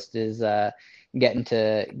West Coast is getting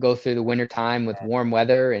to go through the winter time with warm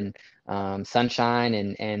weather and sunshine.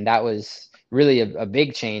 And that was really a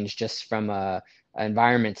big change just from a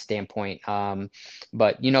environment standpoint.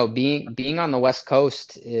 But being on the West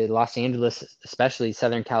Coast, Los Angeles, especially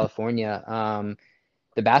Southern California,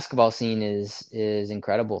 the basketball scene is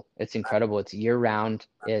incredible. It's incredible. It's year round.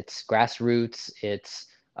 It's grassroots. It's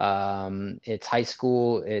high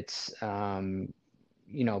school. It's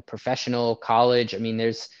professional, college. I mean,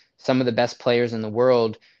 there's some of the best players in the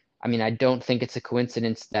world. I mean, I don't think it's a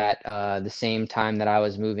coincidence that the same time that I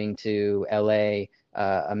was moving to LA,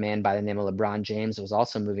 a man by the name of LeBron James was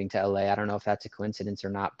also moving to LA. I don't know if that's a coincidence or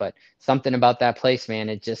not, but something about that place, man,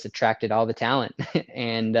 it just attracted all the talent.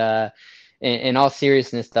 And in all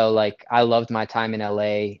seriousness, though, like I loved my time in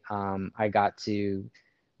LA. I got to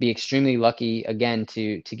be extremely lucky again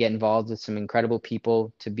to get involved with some incredible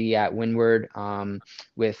people, to be at Windward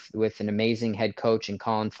with an amazing head coach in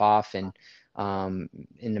Colin Foff and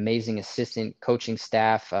an amazing assistant coaching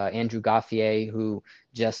staff, Andrew Gauthier, who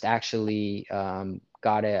just actually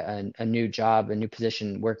got a new job, a new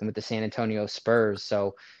position working with the San Antonio Spurs.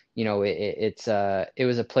 So, it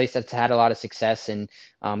was a place that's had a lot of success and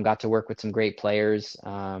got to work with some great players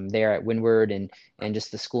there at Windward, and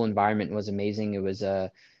just the school environment was amazing. It was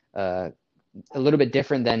a little bit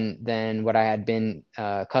different than what I had been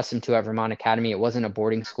accustomed to at Vermont Academy. It wasn't a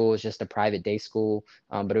boarding school; it was just a private day school,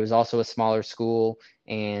 but it was also a smaller school.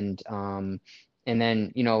 And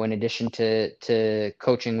then in addition to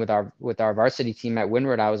coaching with our varsity team at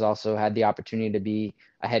Windward, I was also had the opportunity to be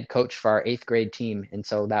a head coach for our 8th grade team, and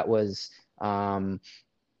so that was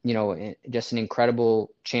just an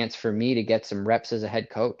incredible chance for me to get some reps as a head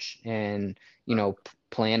coach and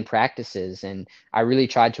plan practices. And I really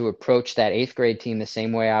tried to approach that 8th grade team the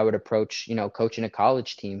same way I would approach coaching a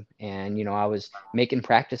college team. And I was making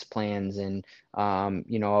practice plans, and I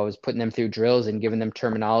was putting them through drills and giving them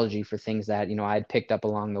terminology for things that I had picked up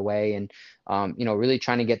along the way, and really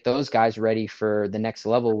trying to get those guys ready for the next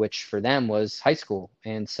level, which for them was high school.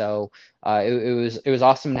 And so it was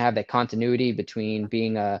awesome to have that continuity between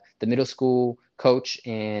being the middle school coach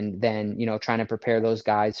and then trying to prepare those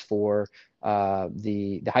guys for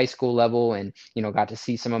the high school level, and got to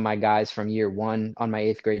see some of my guys from year one on my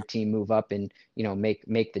 8th grade team move up and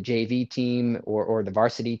make the JV team or the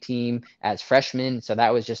varsity team as freshmen. So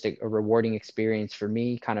that was just a rewarding experience for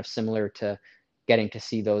me, kind of similar to getting to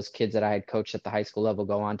see those kids that I had coached at the high school level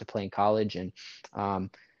go on to play in college. And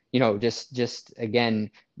just again,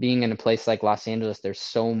 being in a place like Los Angeles, there's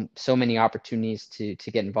so many opportunities to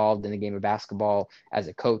get involved in the game of basketball as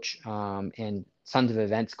a coach, and tons of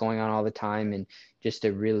events going on all the time, and just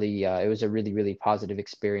it was a really, really positive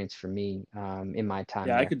experience for me in my time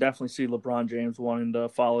Yeah, I there. could definitely see LeBron James wanting to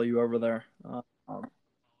follow you over there.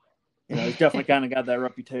 He's definitely kind of got that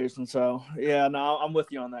reputation. So yeah, no, I'm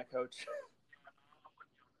with you on that, Coach.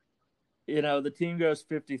 The team goes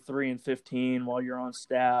 53-15 while you're on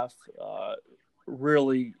staff.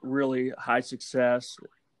 Really, really high success.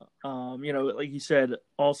 Like you said,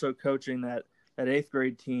 also coaching that 8th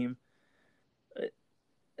grade team.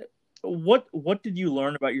 What did you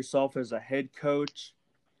learn about yourself as a head coach,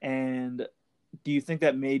 and do you think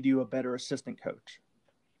that made you a better assistant coach?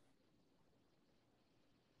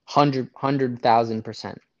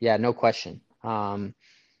 100,000%. Yeah, no question.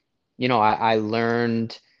 I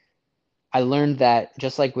learned that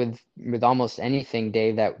just like with almost anything,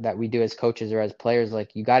 Dave, that we do as coaches or as players,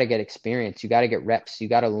 like you got to get experience, you got to get reps, you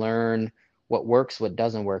got to learn what works, what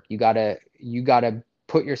doesn't work. You got to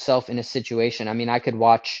put yourself in a situation. I mean, I could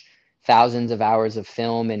watch thousands of hours of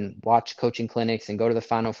film and watch coaching clinics and go to the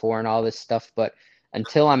Final Four and all this stuff, but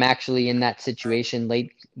until I'm actually in that situation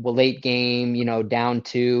late game, down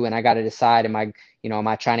two, and I got to decide, am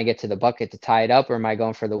I trying to get to the bucket to tie it up, or am I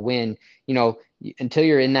going for the win? Until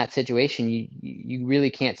you're in that situation, you really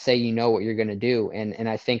can't say what you're going to do. And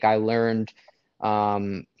I think I learned,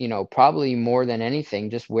 probably more than anything,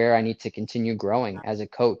 just where I need to continue growing as a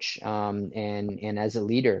coach, and as a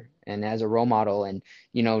leader and as a role model, and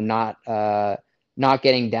not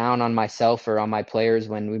getting down on myself or on my players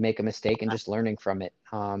when we make a mistake, and just learning from it.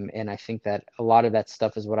 And I think that a lot of that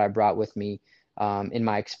stuff is what I brought with me, in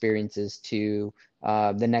my experiences to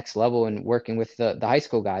the next level and working with the high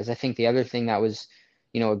school guys. I think the other thing that was,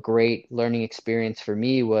 a great learning experience for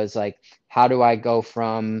me was like, how do I go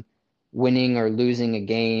from winning or losing a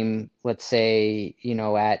game, let's say,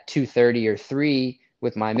 at 2:30 or 3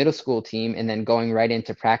 with my middle school team, and then going right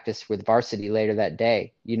into practice with varsity later that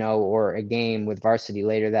day, or a game with varsity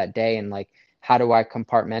later that day. And like, how do I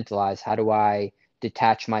compartmentalize? How do I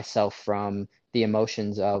detach myself from the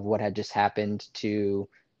emotions of what had just happened to,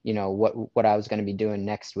 what I was going to be doing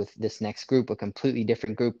next with this next group, a completely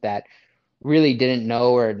different group that really didn't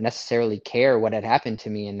know or necessarily care what had happened to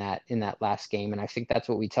me in that last game. And I think that's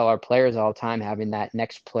what we tell our players all the time, having that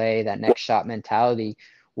next play, that next shot mentality.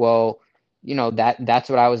 Well, that's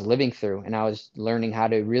what I was living through, and I was learning how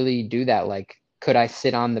to really do that. Like, could I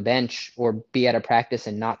sit on the bench or be at a practice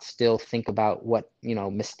and not still think about what,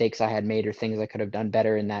 mistakes I had made or things I could have done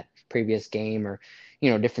better in that previous game, or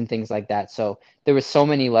different things like that. So there was so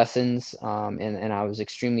many lessons, and I was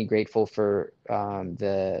extremely grateful for,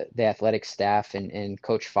 the athletic staff and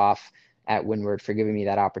Coach Foff at Windward for giving me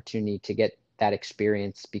that opportunity to get that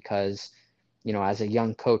experience, because as a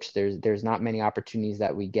young coach, there's not many opportunities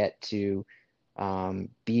that we get to,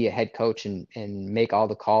 be a head coach and make all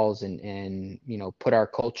the calls, and put our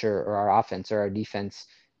culture or our offense or our defense,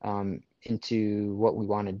 into what we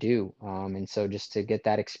want to do. And so just to get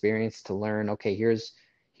that experience to learn, okay, here's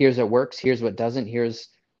what works, here's what doesn't, here's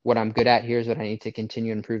what I'm good at, here's what I need to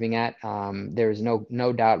continue improving at. There's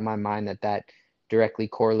no doubt in my mind that directly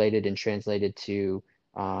correlated and translated to,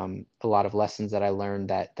 a lot of lessons that I learned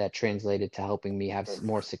that translated to helping me have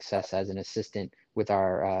more success as an assistant with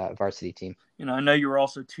our, varsity team. I know you were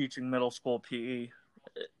also teaching middle school PE.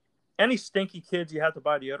 Any stinky kids you had to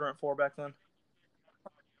buy deodorant for back then?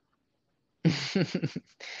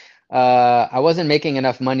 I wasn't making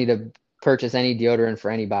enough money to purchase any deodorant for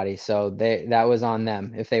anybody, so that was on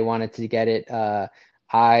them if they wanted to get it.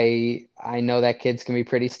 I know that kids can be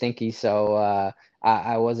pretty stinky, so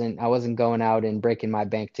I wasn't going out and breaking my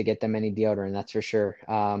bank to get them any deodorant, that's for sure.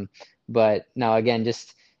 But no, again,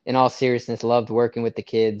 just in all seriousness, loved working with the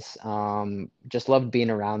kids. Just loved being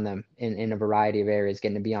around them in a variety of areas,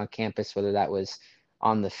 getting to be on campus, whether that was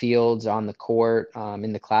on the fields, on the court,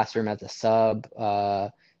 in the classroom as a sub,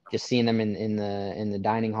 just seeing them in the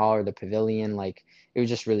dining hall or the pavilion. Like, it was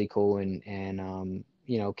just really cool. And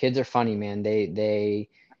kids are funny, man. They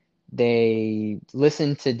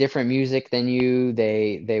listen to different music than you.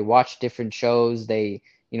 They watch different shows. They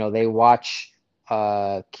watch,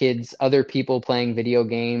 kids, other people playing video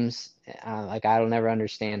games. Like, I'll never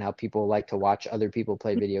understand how people like to watch other people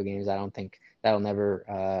play video games. I don't think that'll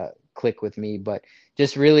never, click with me. But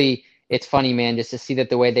just really, it's funny, man, just to see that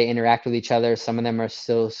the way they interact with each other. Some of them are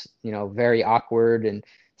still, very awkward, and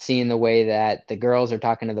seeing the way that the girls are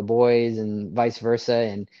talking to the boys and vice versa,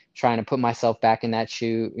 and trying to put myself back in that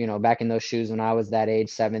shoe, back in those shoes when I was that age,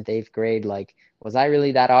 seventh, eighth grade. Like, was I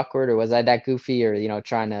really that awkward, or was I that goofy, or,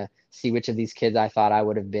 trying to see which of these kids I thought I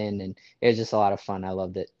would have been. And it was just a lot of fun. I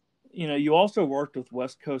loved it. You also worked with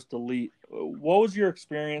West Coast Elite. What was your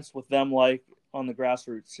experience with them like on the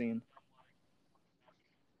grassroots scene?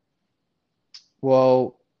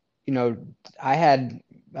 Well, you know, I had,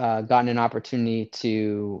 gotten an opportunity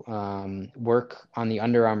to, work on the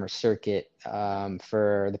Under Armour circuit,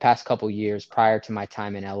 for the past couple years prior to my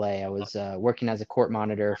time in LA. I was, working as a court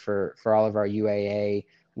monitor for all of our UAA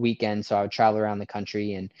weekends, so I would travel around the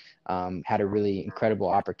country, and, had a really incredible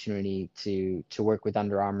opportunity to work with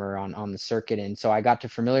Under Armour on the circuit. And so I got to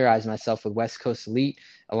familiarize myself with West Coast Elite,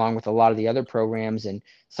 along with a lot of the other programs and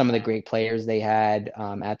some of the great players they had,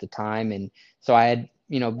 at the time. And so I had,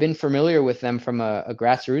 been familiar with them from a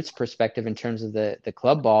grassroots perspective in terms of the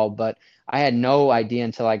club ball, but I had no idea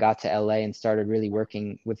until I got to LA and started really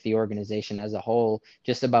working with the organization as a whole,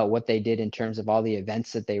 just about what they did in terms of all the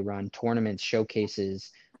events that they run, tournaments,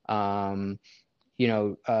 showcases, um,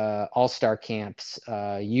 all-star camps,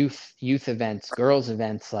 youth events, girls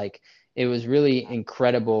events. Like, it was really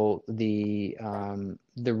incredible, the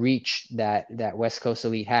reach that West Coast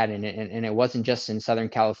Elite had. And it wasn't just in Southern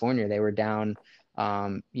California. They were down,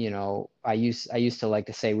 I used to like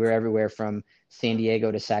to say we're everywhere from San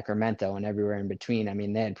Diego to Sacramento and everywhere in between. I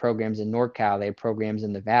mean, they had programs in NorCal, they had programs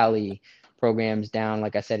in the Valley, programs down,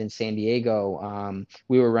 like I said, in San Diego.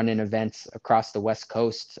 We were running events across the West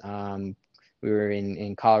Coast. We were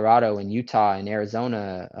in Colorado and Utah and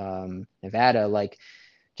Arizona, Nevada, like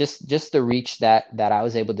just the reach that I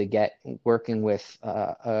was able to get working with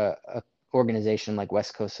a organization like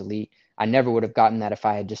West Coast Elite. I never would have gotten that if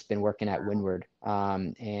I had just been working at Windward.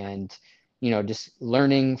 And just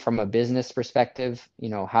learning from a business perspective,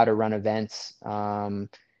 how to run events, how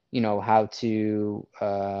to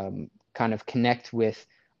kind of connect with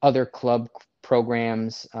other club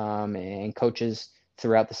programs and coaches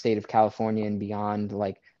throughout the state of California and beyond,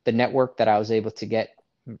 like the network that I was able to get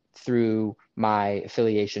through my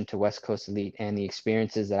affiliation to West Coast Elite and the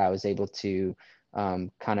experiences that I was able to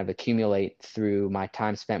kind of accumulate through my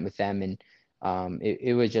time spent with them. And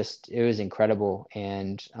it was incredible.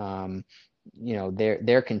 And,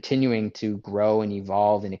 they're continuing to grow and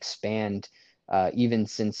evolve and expand even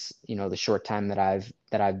since, the short time that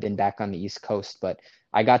I've been back on the East Coast. But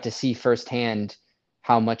I got to see firsthand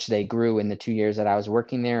how much they grew in the 2 years that I was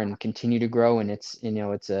working there and continue to grow. And it's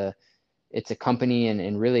a company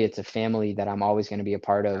and really it's a family that I'm always going to be a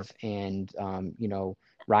part of. And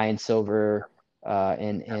Ryan Silver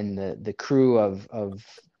and the crew of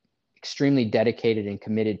extremely dedicated and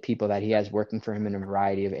committed people that he has working for him in a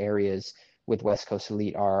variety of areas with West Coast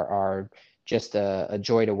Elite are just a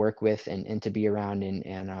joy to work with and to be around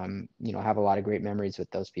and have a lot of great memories with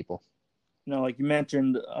those people. Like you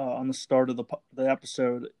mentioned on the start of the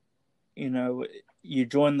episode, you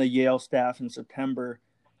joined the Yale staff in September.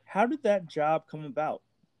 How did that job come about?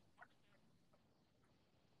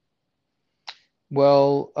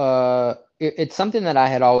 Well, it's something that I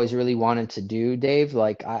had always really wanted to do, Dave.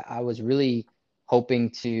 Like I was really hoping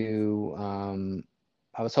to,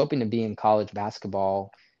 I was hoping to be in college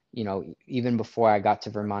basketball. Even before I got to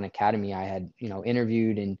Vermont Academy, I had,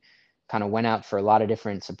 interviewed and kind of went out for a lot of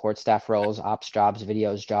different support staff roles, ops jobs,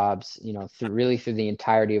 videos jobs, through the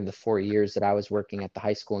entirety of the 4 years that I was working at the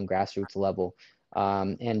high school and grassroots level,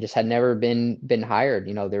 and just had never been hired.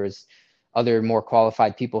 There was other more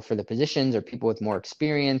qualified people for the positions or people with more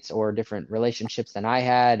experience or different relationships than I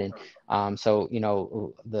had. And so,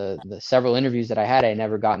 the several interviews that I had, I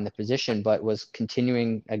never got in the position, but was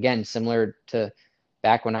continuing again, similar to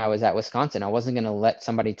back when I was at Wisconsin. I wasn't going to let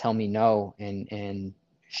somebody tell me no and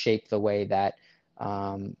shape the way that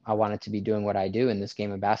I wanted to be doing what I do in this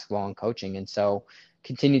game of basketball and coaching. And so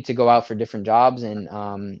continued to go out for different jobs. And,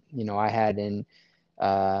 I had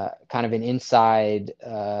kind of an inside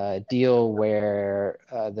deal where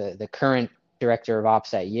the current director of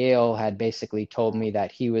ops at Yale had basically told me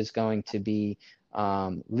that he was going to be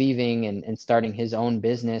leaving and starting his own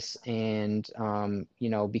business. And,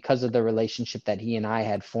 because of the relationship that he and I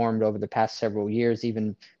had formed over the past several years,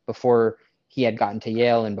 even before he had gotten to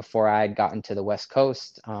Yale and before I had gotten to the West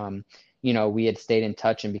Coast, we had stayed in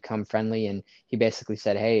touch and become friendly. And he basically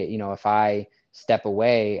said, hey, if I step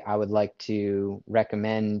away, I would like to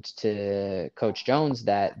recommend to Coach Jones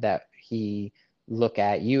that he look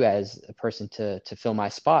at you as a person to fill my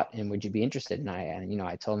spot, and would you be interested? And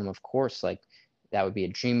I told him, of course, like that would be a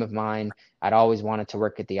dream of mine. I'd always wanted to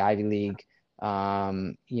work at the Ivy League.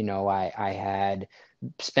 I had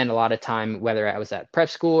spent a lot of time, whether I was at prep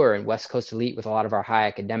school or in West Coast Elite, with a lot of our high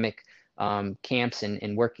academic camps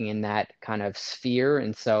and working in that kind of sphere.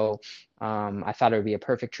 And so I thought it would be a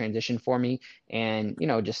perfect transition for me. And,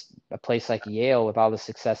 just a place like Yale with all the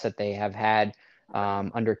success that they have had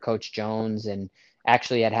under Coach Jones, and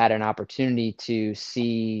actually had an opportunity to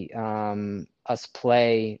see us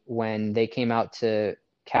play when they came out to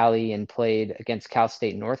Cali and played against Cal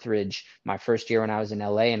State Northridge my first year when I was in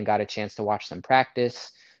LA, and got a chance to watch them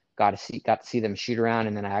practice, got to see them shoot around.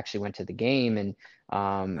 And then I actually went to the game, and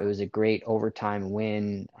it was a great overtime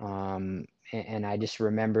win. And I just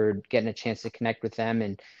remembered getting a chance to connect with them.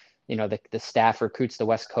 And the staff recruits the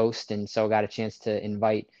West Coast, and so got a chance to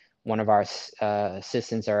invite one of our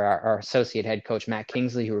assistants, or our associate head coach, Matt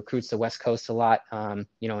Kingsley, who recruits the West Coast a lot.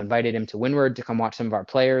 Invited him to Windward to come watch some of our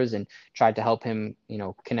players, and tried to help him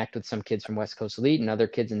connect with some kids from West Coast Elite and other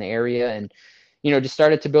kids in the area. And just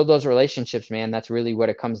started to build those relationships, man. That's really what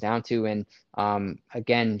it comes down to. And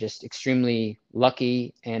again, just extremely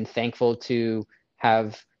lucky and thankful to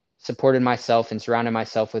have supported myself and surrounded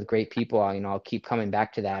myself with great people. I'll keep coming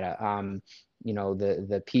back to that.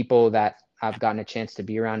 The people that I've gotten a chance to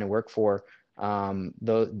be around and work for,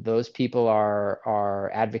 those people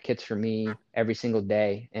are advocates for me every single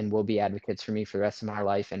day, and will be advocates for me for the rest of my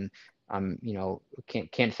life. And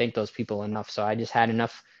can't thank those people enough. So I just had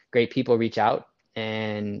enough great people reach out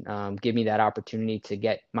and give me that opportunity to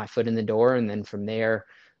get my foot in the door. And then from there,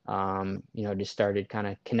 just started kind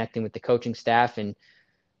of connecting with the coaching staff and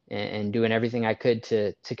doing everything I could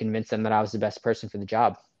to convince them that I was the best person for the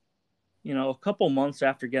job. A couple months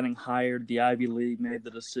after getting hired, the Ivy League made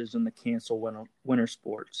the decision to cancel winter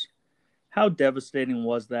sports. How devastating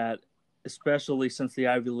was that, especially since the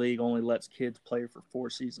Ivy League only lets kids play for 4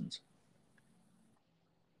 seasons?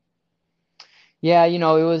 Yeah,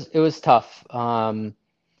 it was tough. I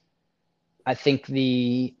think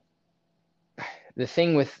the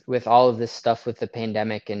thing with all of this stuff with the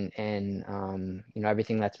pandemic and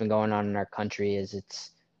everything that's been going on in our country is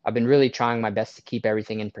I've been really trying my best to keep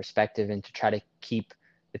everything in perspective and to try to keep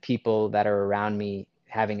the people that are around me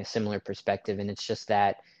having a similar perspective. And it's just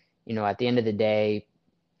that, at the end of the day,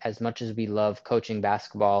 as much as we love coaching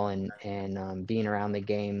basketball and being around the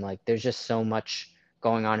game, like there's just so much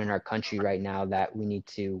going on in our country right now that we need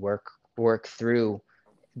to work through,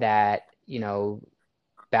 that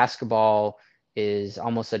basketball is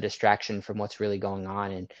almost a distraction from what's really going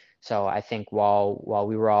on. And so I think while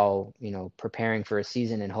we were all, preparing for a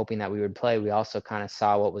season and hoping that we would play, we also kind of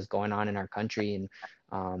saw what was going on in our country, and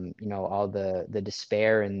all the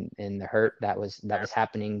despair and the hurt that was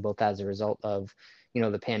happening, both as a result of,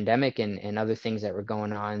 the pandemic and other things that were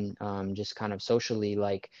going on, just kind of socially,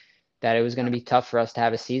 like that it was going to be tough for us to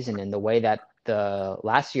have a season. And the way that the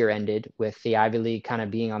last year ended, with the Ivy League kind of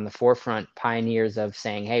being on the forefront pioneers of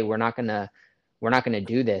saying, hey, we're not going to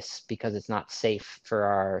do this because it's not safe for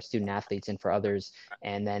our student athletes and for others.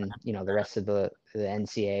 And then, the rest of the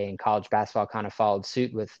NCAA and college basketball kind of followed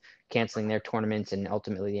suit with canceling their tournaments and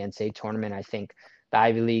ultimately the NCAA tournament. I think the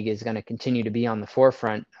Ivy League is going to continue to be on the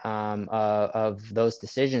forefront of those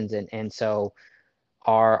decisions. And so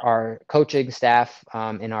our coaching staff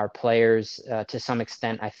and our players, to some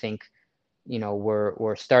extent, I think,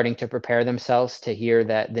 were starting to prepare themselves to hear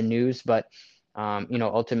the news. But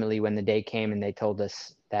ultimately when the day came and they told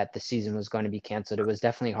us that the season was going to be canceled, it was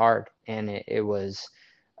definitely hard. And it was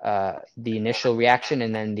the initial reaction,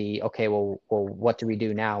 and then okay, well, what do we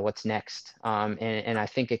do now? What's next? And I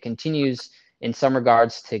think it continues in some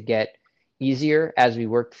regards to get easier as we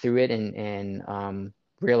work through it and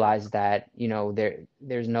realize that,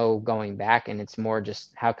 there's no going back, and it's more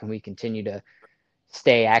just how can we continue to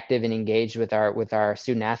stay active and engaged with our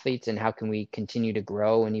student athletes, and how can we continue to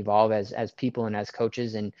grow and evolve as people and as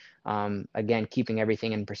coaches. And again, keeping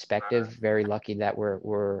everything in perspective, very lucky that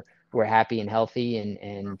we're happy and healthy,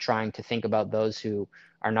 and trying to think about those who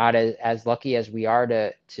are not as lucky as we are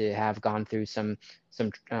to have gone through some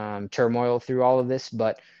turmoil through all of this.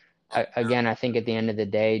 But again, I think at the end of the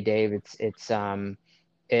day, Dave,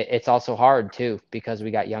 it's also hard too, because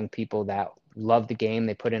we got young people that love the game.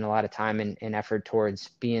 They put in a lot of time and effort towards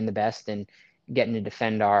being the best and getting to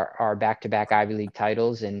defend our back-to-back Ivy League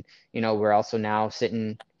titles. And, we're also now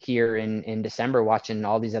sitting here in December watching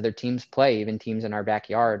all these other teams play, even teams in our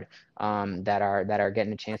backyard, that are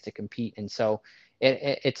getting a chance to compete. And so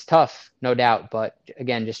it's tough, no doubt. But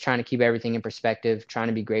again, just trying to keep everything in perspective, trying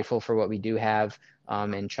to be grateful for what we do have,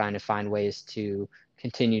 and trying to find ways to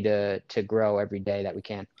continue to grow every day that we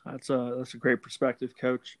can. That's a great perspective,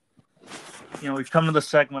 Coach. We've come to the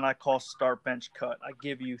segment I call start, bench, cut. I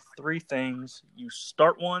give you 3 things. You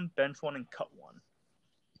start one, bench one, and cut one.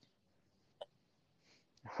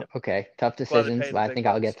 Okay, tough decisions, but I think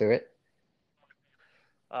I'll get through it.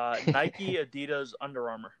 Nike, Adidas, Under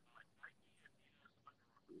Armour.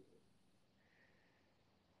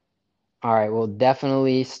 All right, well,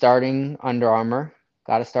 definitely starting Under Armour.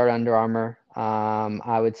 Got to start Under Armour.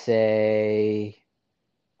 I would say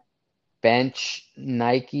bench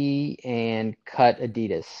Nike and cut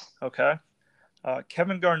Adidas. Okay.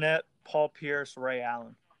 Kevin Garnett, Paul Pierce, Ray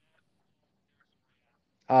Allen.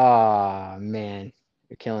 Oh, man,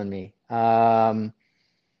 you're killing me.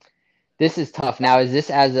 This is tough. Now, is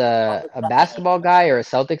this as a basketball guy or a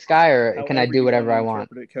Celtics guy, or can I do whatever I want?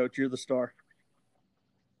 It, Coach, you're the star.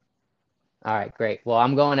 All right, great. Well,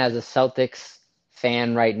 I'm going as a Celtics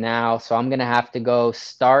fan right now, so I'm going to have to go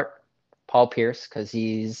start Paul Pierce because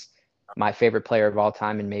he's my favorite player of all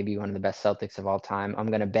time and maybe one of the best Celtics of all time. I'm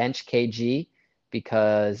going to bench KG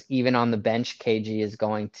because even on the bench, KG is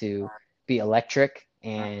going to be electric,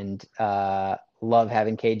 and love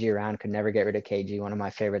having KG around. Could never get rid of KG, one of my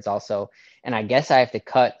favorites also. And I guess I have to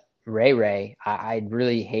cut Ray. I'd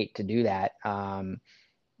really hate to do that.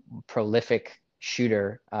 Prolific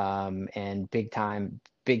shooter, and big time,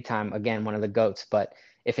 again, one of the GOATs. But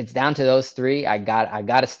if it's down to those 3, I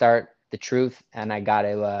got to start the truth, and I got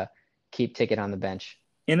to keep Ticket on the bench.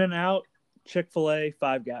 In and out, Chick-fil-A,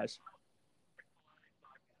 Five Guys.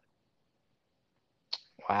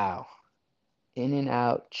 Wow.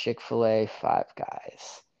 In-N-Out, Chick-fil-A, Five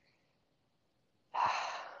Guys.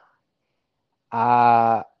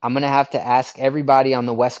 I'm gonna have to ask everybody on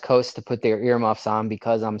the West Coast to put their earmuffs on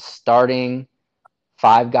because I'm starting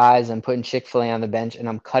Five Guys. I'm putting Chick-fil-A on the bench, and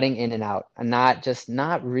I'm cutting In-N-Out. I'm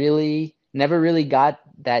not really, never really got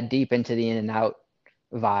that deep into the In-N-Out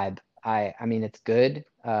vibe. I mean, it's good.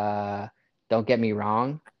 Don't get me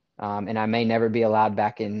wrong. And I may never be allowed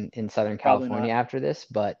back in Southern Probably California not. after this,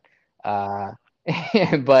 but uh,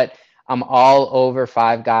 but I'm all over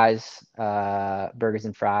Five Guys, burgers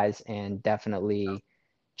and fries, and definitely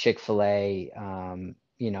Chick-fil-A.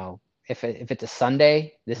 If it's a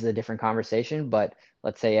Sunday, this is a different conversation. But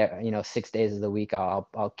let's say 6 days of the week,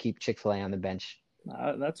 I'll keep Chick-fil-A on the bench.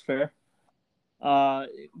 That's fair.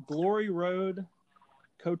 Glory Road,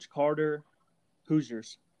 Coach Carter,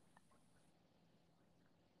 Hoosiers.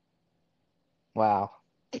 Wow.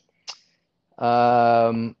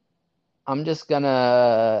 Um, I'm just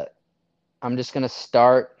gonna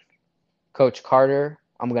start Coach Carter.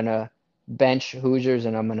 I'm gonna bench Hoosiers,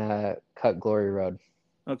 and I'm gonna cut Glory Road.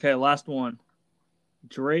 Okay, last one.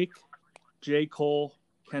 Drake, J. Cole,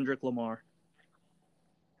 Kendrick Lamar.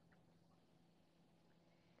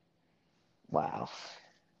 Wow.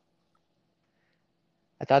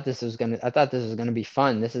 I thought this was gonna be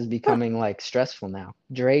fun. This is becoming like stressful now.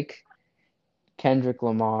 Drake, Kendrick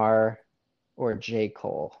Lamar, or J.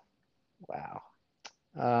 Cole. Wow.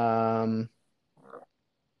 Um,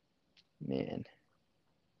 man.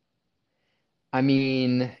 I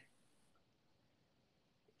mean,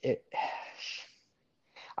 it.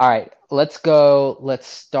 All right, let's go. Let's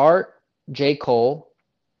start J. Cole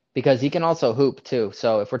because he can also hoop too.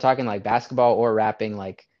 So if we're talking like basketball or rapping,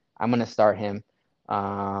 like I'm gonna start him.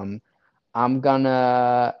 Um, I'm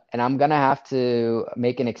gonna have to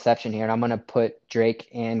make an exception here, and I'm gonna put Drake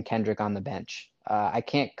and Kendrick on the bench. I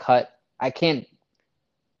can't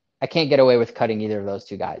get away with cutting either of those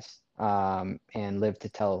two guys, and live to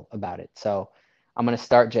tell about it. So I'm gonna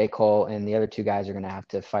start J. Cole, and the other two guys are gonna have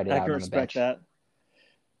to fight it I out can on the respect bench. that.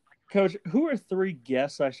 Coach, who are 3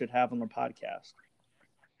 guests I should have on the podcast?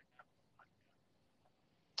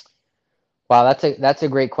 Wow, that's a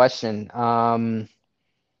great question.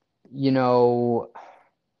 You know,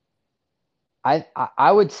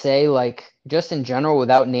 I would say like just in general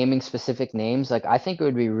without naming specific names, like I think it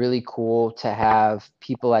would be really cool to have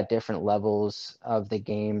people at different levels of the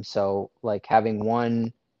game. So like having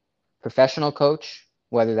one professional coach,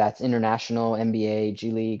 whether that's international, NBA,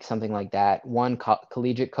 G League, something like that. One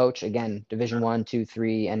collegiate coach, again, Division One, Two,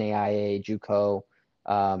 Three, NAIA, JUCO,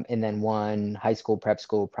 and then one high school, prep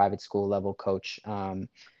school, private school level coach.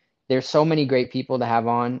 There's so many great people to have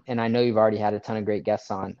on, and I know you've already had a ton of great guests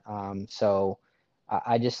on. So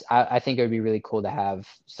I think it would be really cool to have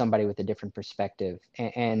somebody with a different perspective,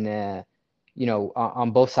 and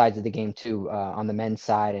on both sides of the game too, on the men's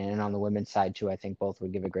side and on the women's side too. I think both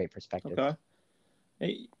would give a great perspective. Okay.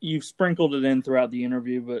 Hey, you've sprinkled it in throughout the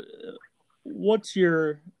interview, but what's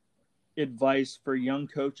your advice for young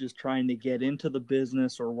coaches trying to get into the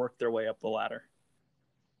business or work their way up the ladder?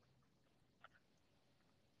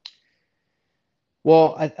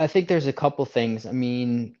 Well, I think there's a couple things. I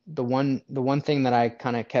mean, the one thing that I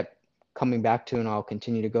kind of kept coming back to and I'll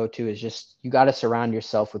continue to go to is just you got to surround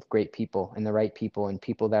yourself with great people and the right people and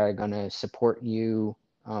people that are going to support you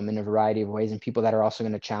in a variety of ways and people that are also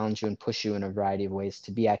going to challenge you and push you in a variety of ways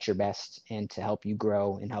to be at your best and to help you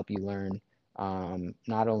grow and help you learn,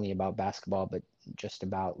 not only about basketball but just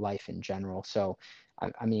about life in general. So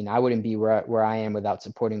I mean, I wouldn't be where I am without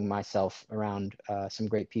supporting myself around some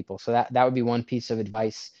great people. So that would be one piece of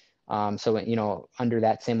advice. So, under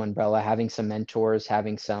that same umbrella, having some mentors,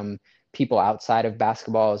 having some people outside of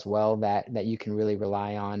basketball as well that you can really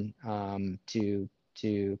rely on, to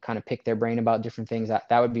kind of pick their brain about different things.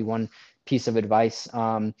 That would be one piece of advice.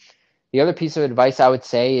 The other piece of advice I would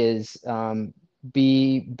say is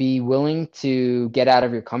be willing to get out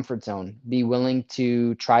of your comfort zone. Be willing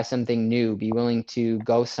to try something new. Be willing to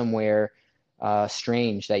go somewhere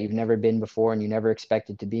strange that you've never been before and you never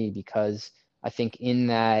expected to be. Because I think in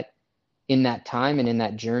that time and in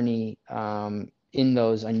that journey, in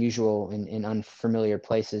those unusual and unfamiliar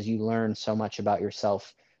places, you learn so much about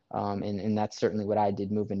yourself. And that's certainly what I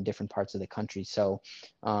did, move in different parts of the country. So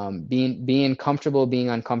being comfortable, being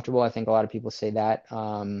uncomfortable, I think a lot of people say that.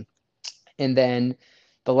 And then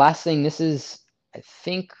the last thing, this is, I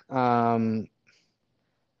think, I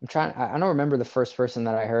don't remember the first person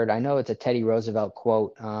that I heard. I know it's a Teddy Roosevelt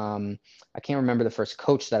quote. I can't remember the first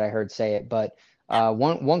coach that I heard say it, but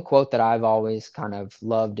One quote that I've always kind of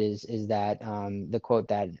loved is that the quote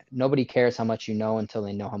that nobody cares how much you know until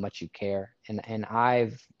they know how much you care. And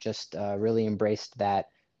I've just really embraced that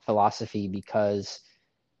philosophy because,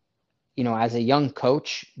 as a young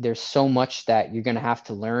coach, there's so much that you're going to have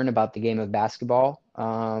to learn about the game of basketball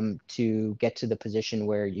to get to the position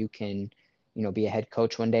where you can, be a head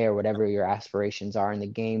coach one day or whatever your aspirations are in the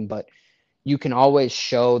game. But you can always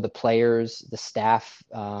show the players, the staff,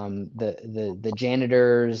 the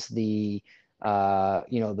janitors, the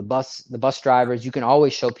bus drivers. You can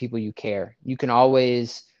always show people you care. You can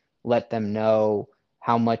always let them know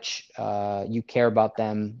how much you care about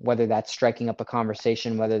them, whether that's striking up a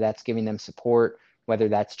conversation, whether that's giving them support, whether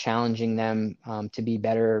that's challenging them to be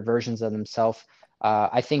better versions of themselves.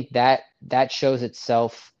 I think that shows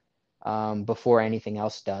itself before anything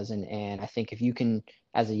else does. And I think if you can,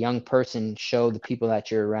 as a young person, show the people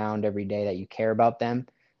that you're around every day that you care about them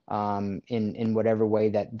in whatever way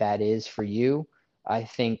that is for you, I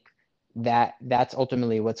think that's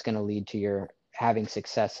ultimately what's going to lead to your having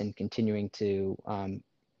success and continuing to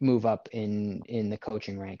move up in the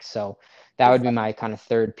coaching ranks. So that would be my kind of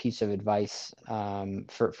third piece of advice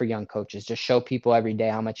for young coaches. Just show people every day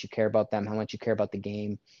how much you care about them, how much you care about the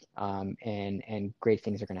game, and great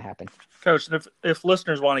things are going to happen. Coach, if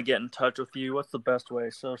listeners want to get in touch with you, what's the best way?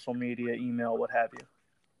 Social media, email, what have you?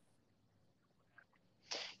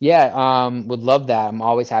 Yeah, would love that. I'm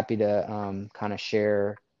always happy to kind of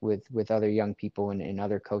share with other young people and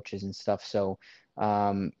other coaches and stuff. So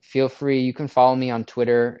feel free. You can follow me on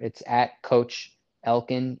Twitter. It's at Coach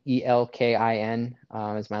Elkin, Elkin,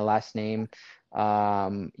 is my last name.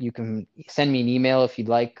 You can send me an email if you'd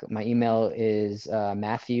like. My email is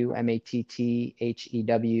Matthew,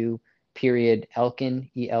 Matthew, period, Elkin,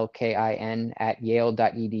 Elkin, at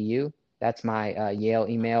yale.edu. That's my Yale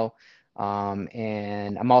email.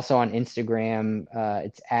 And I'm also on Instagram.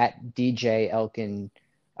 It's at DJ Elkin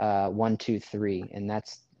 123, and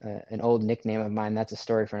that's an old nickname of mine. That's a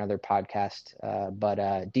story for another podcast. But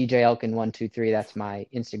DJ Elkin 123, that's my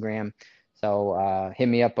Instagram. So hit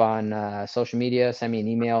me up on social media, send me an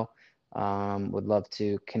email. Would love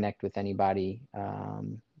to connect with anybody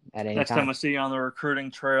at any Next time. time I see you on the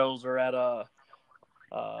recruiting trails or at a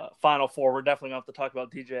Final Four, we're definitely going to have to talk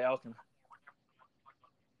about DJ Elkin.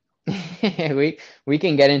 we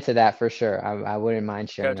can get into that for sure. I wouldn't mind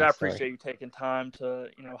sharing Coach, that I story. appreciate you taking time to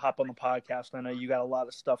hop on the podcast. I know you got a lot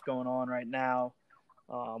of stuff going on right now,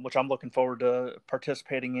 which I'm looking forward to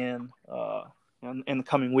participating in the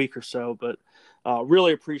coming week or so. But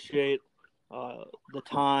really appreciate the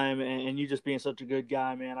time and you just being such a good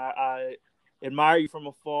guy, man. I admire you from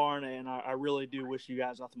afar, and I really do wish you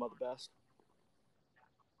guys nothing but the best.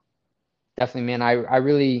 Definitely, man. I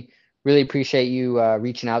really appreciate you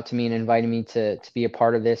reaching out to me and inviting me to be a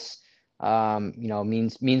part of this.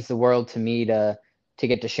 Means the world to me to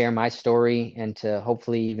get to share my story and to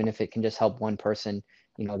hopefully, even if it can just help one person,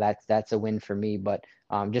 that's a win for me. But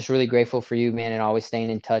just really grateful for you, man, and always staying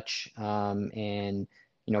in touch. And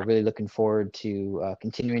really looking forward to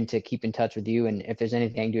continuing to keep in touch with you. And if there's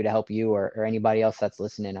anything I can do to help you or anybody else that's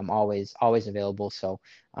listening, I'm always available. So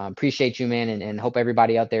appreciate you, man, and hope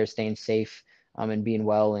everybody out there is staying safe and being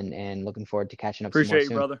well, and looking forward to catching up some more Appreciate you,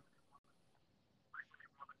 soon. brother.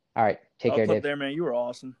 All right. Take care, Dave. There, man. You were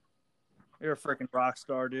awesome. You're a freaking rock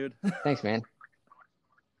star, dude. Thanks, man.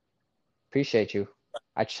 Appreciate you.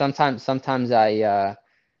 Sometimes I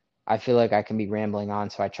feel like I can be rambling on,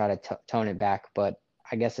 so I try to tone it back, but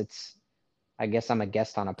I guess I'm a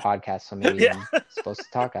guest on a podcast, so maybe Yeah. I'm supposed to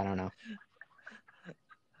talk. I don't know.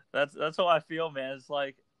 That's how I feel, man. It's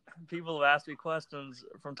like people have asked me questions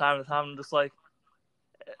from time to time. I'm just like,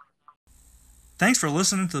 thanks for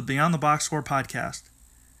listening to the Beyond the Box Score podcast.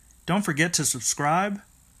 Don't forget to subscribe,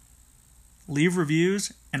 leave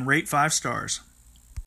reviews, and rate 5 stars.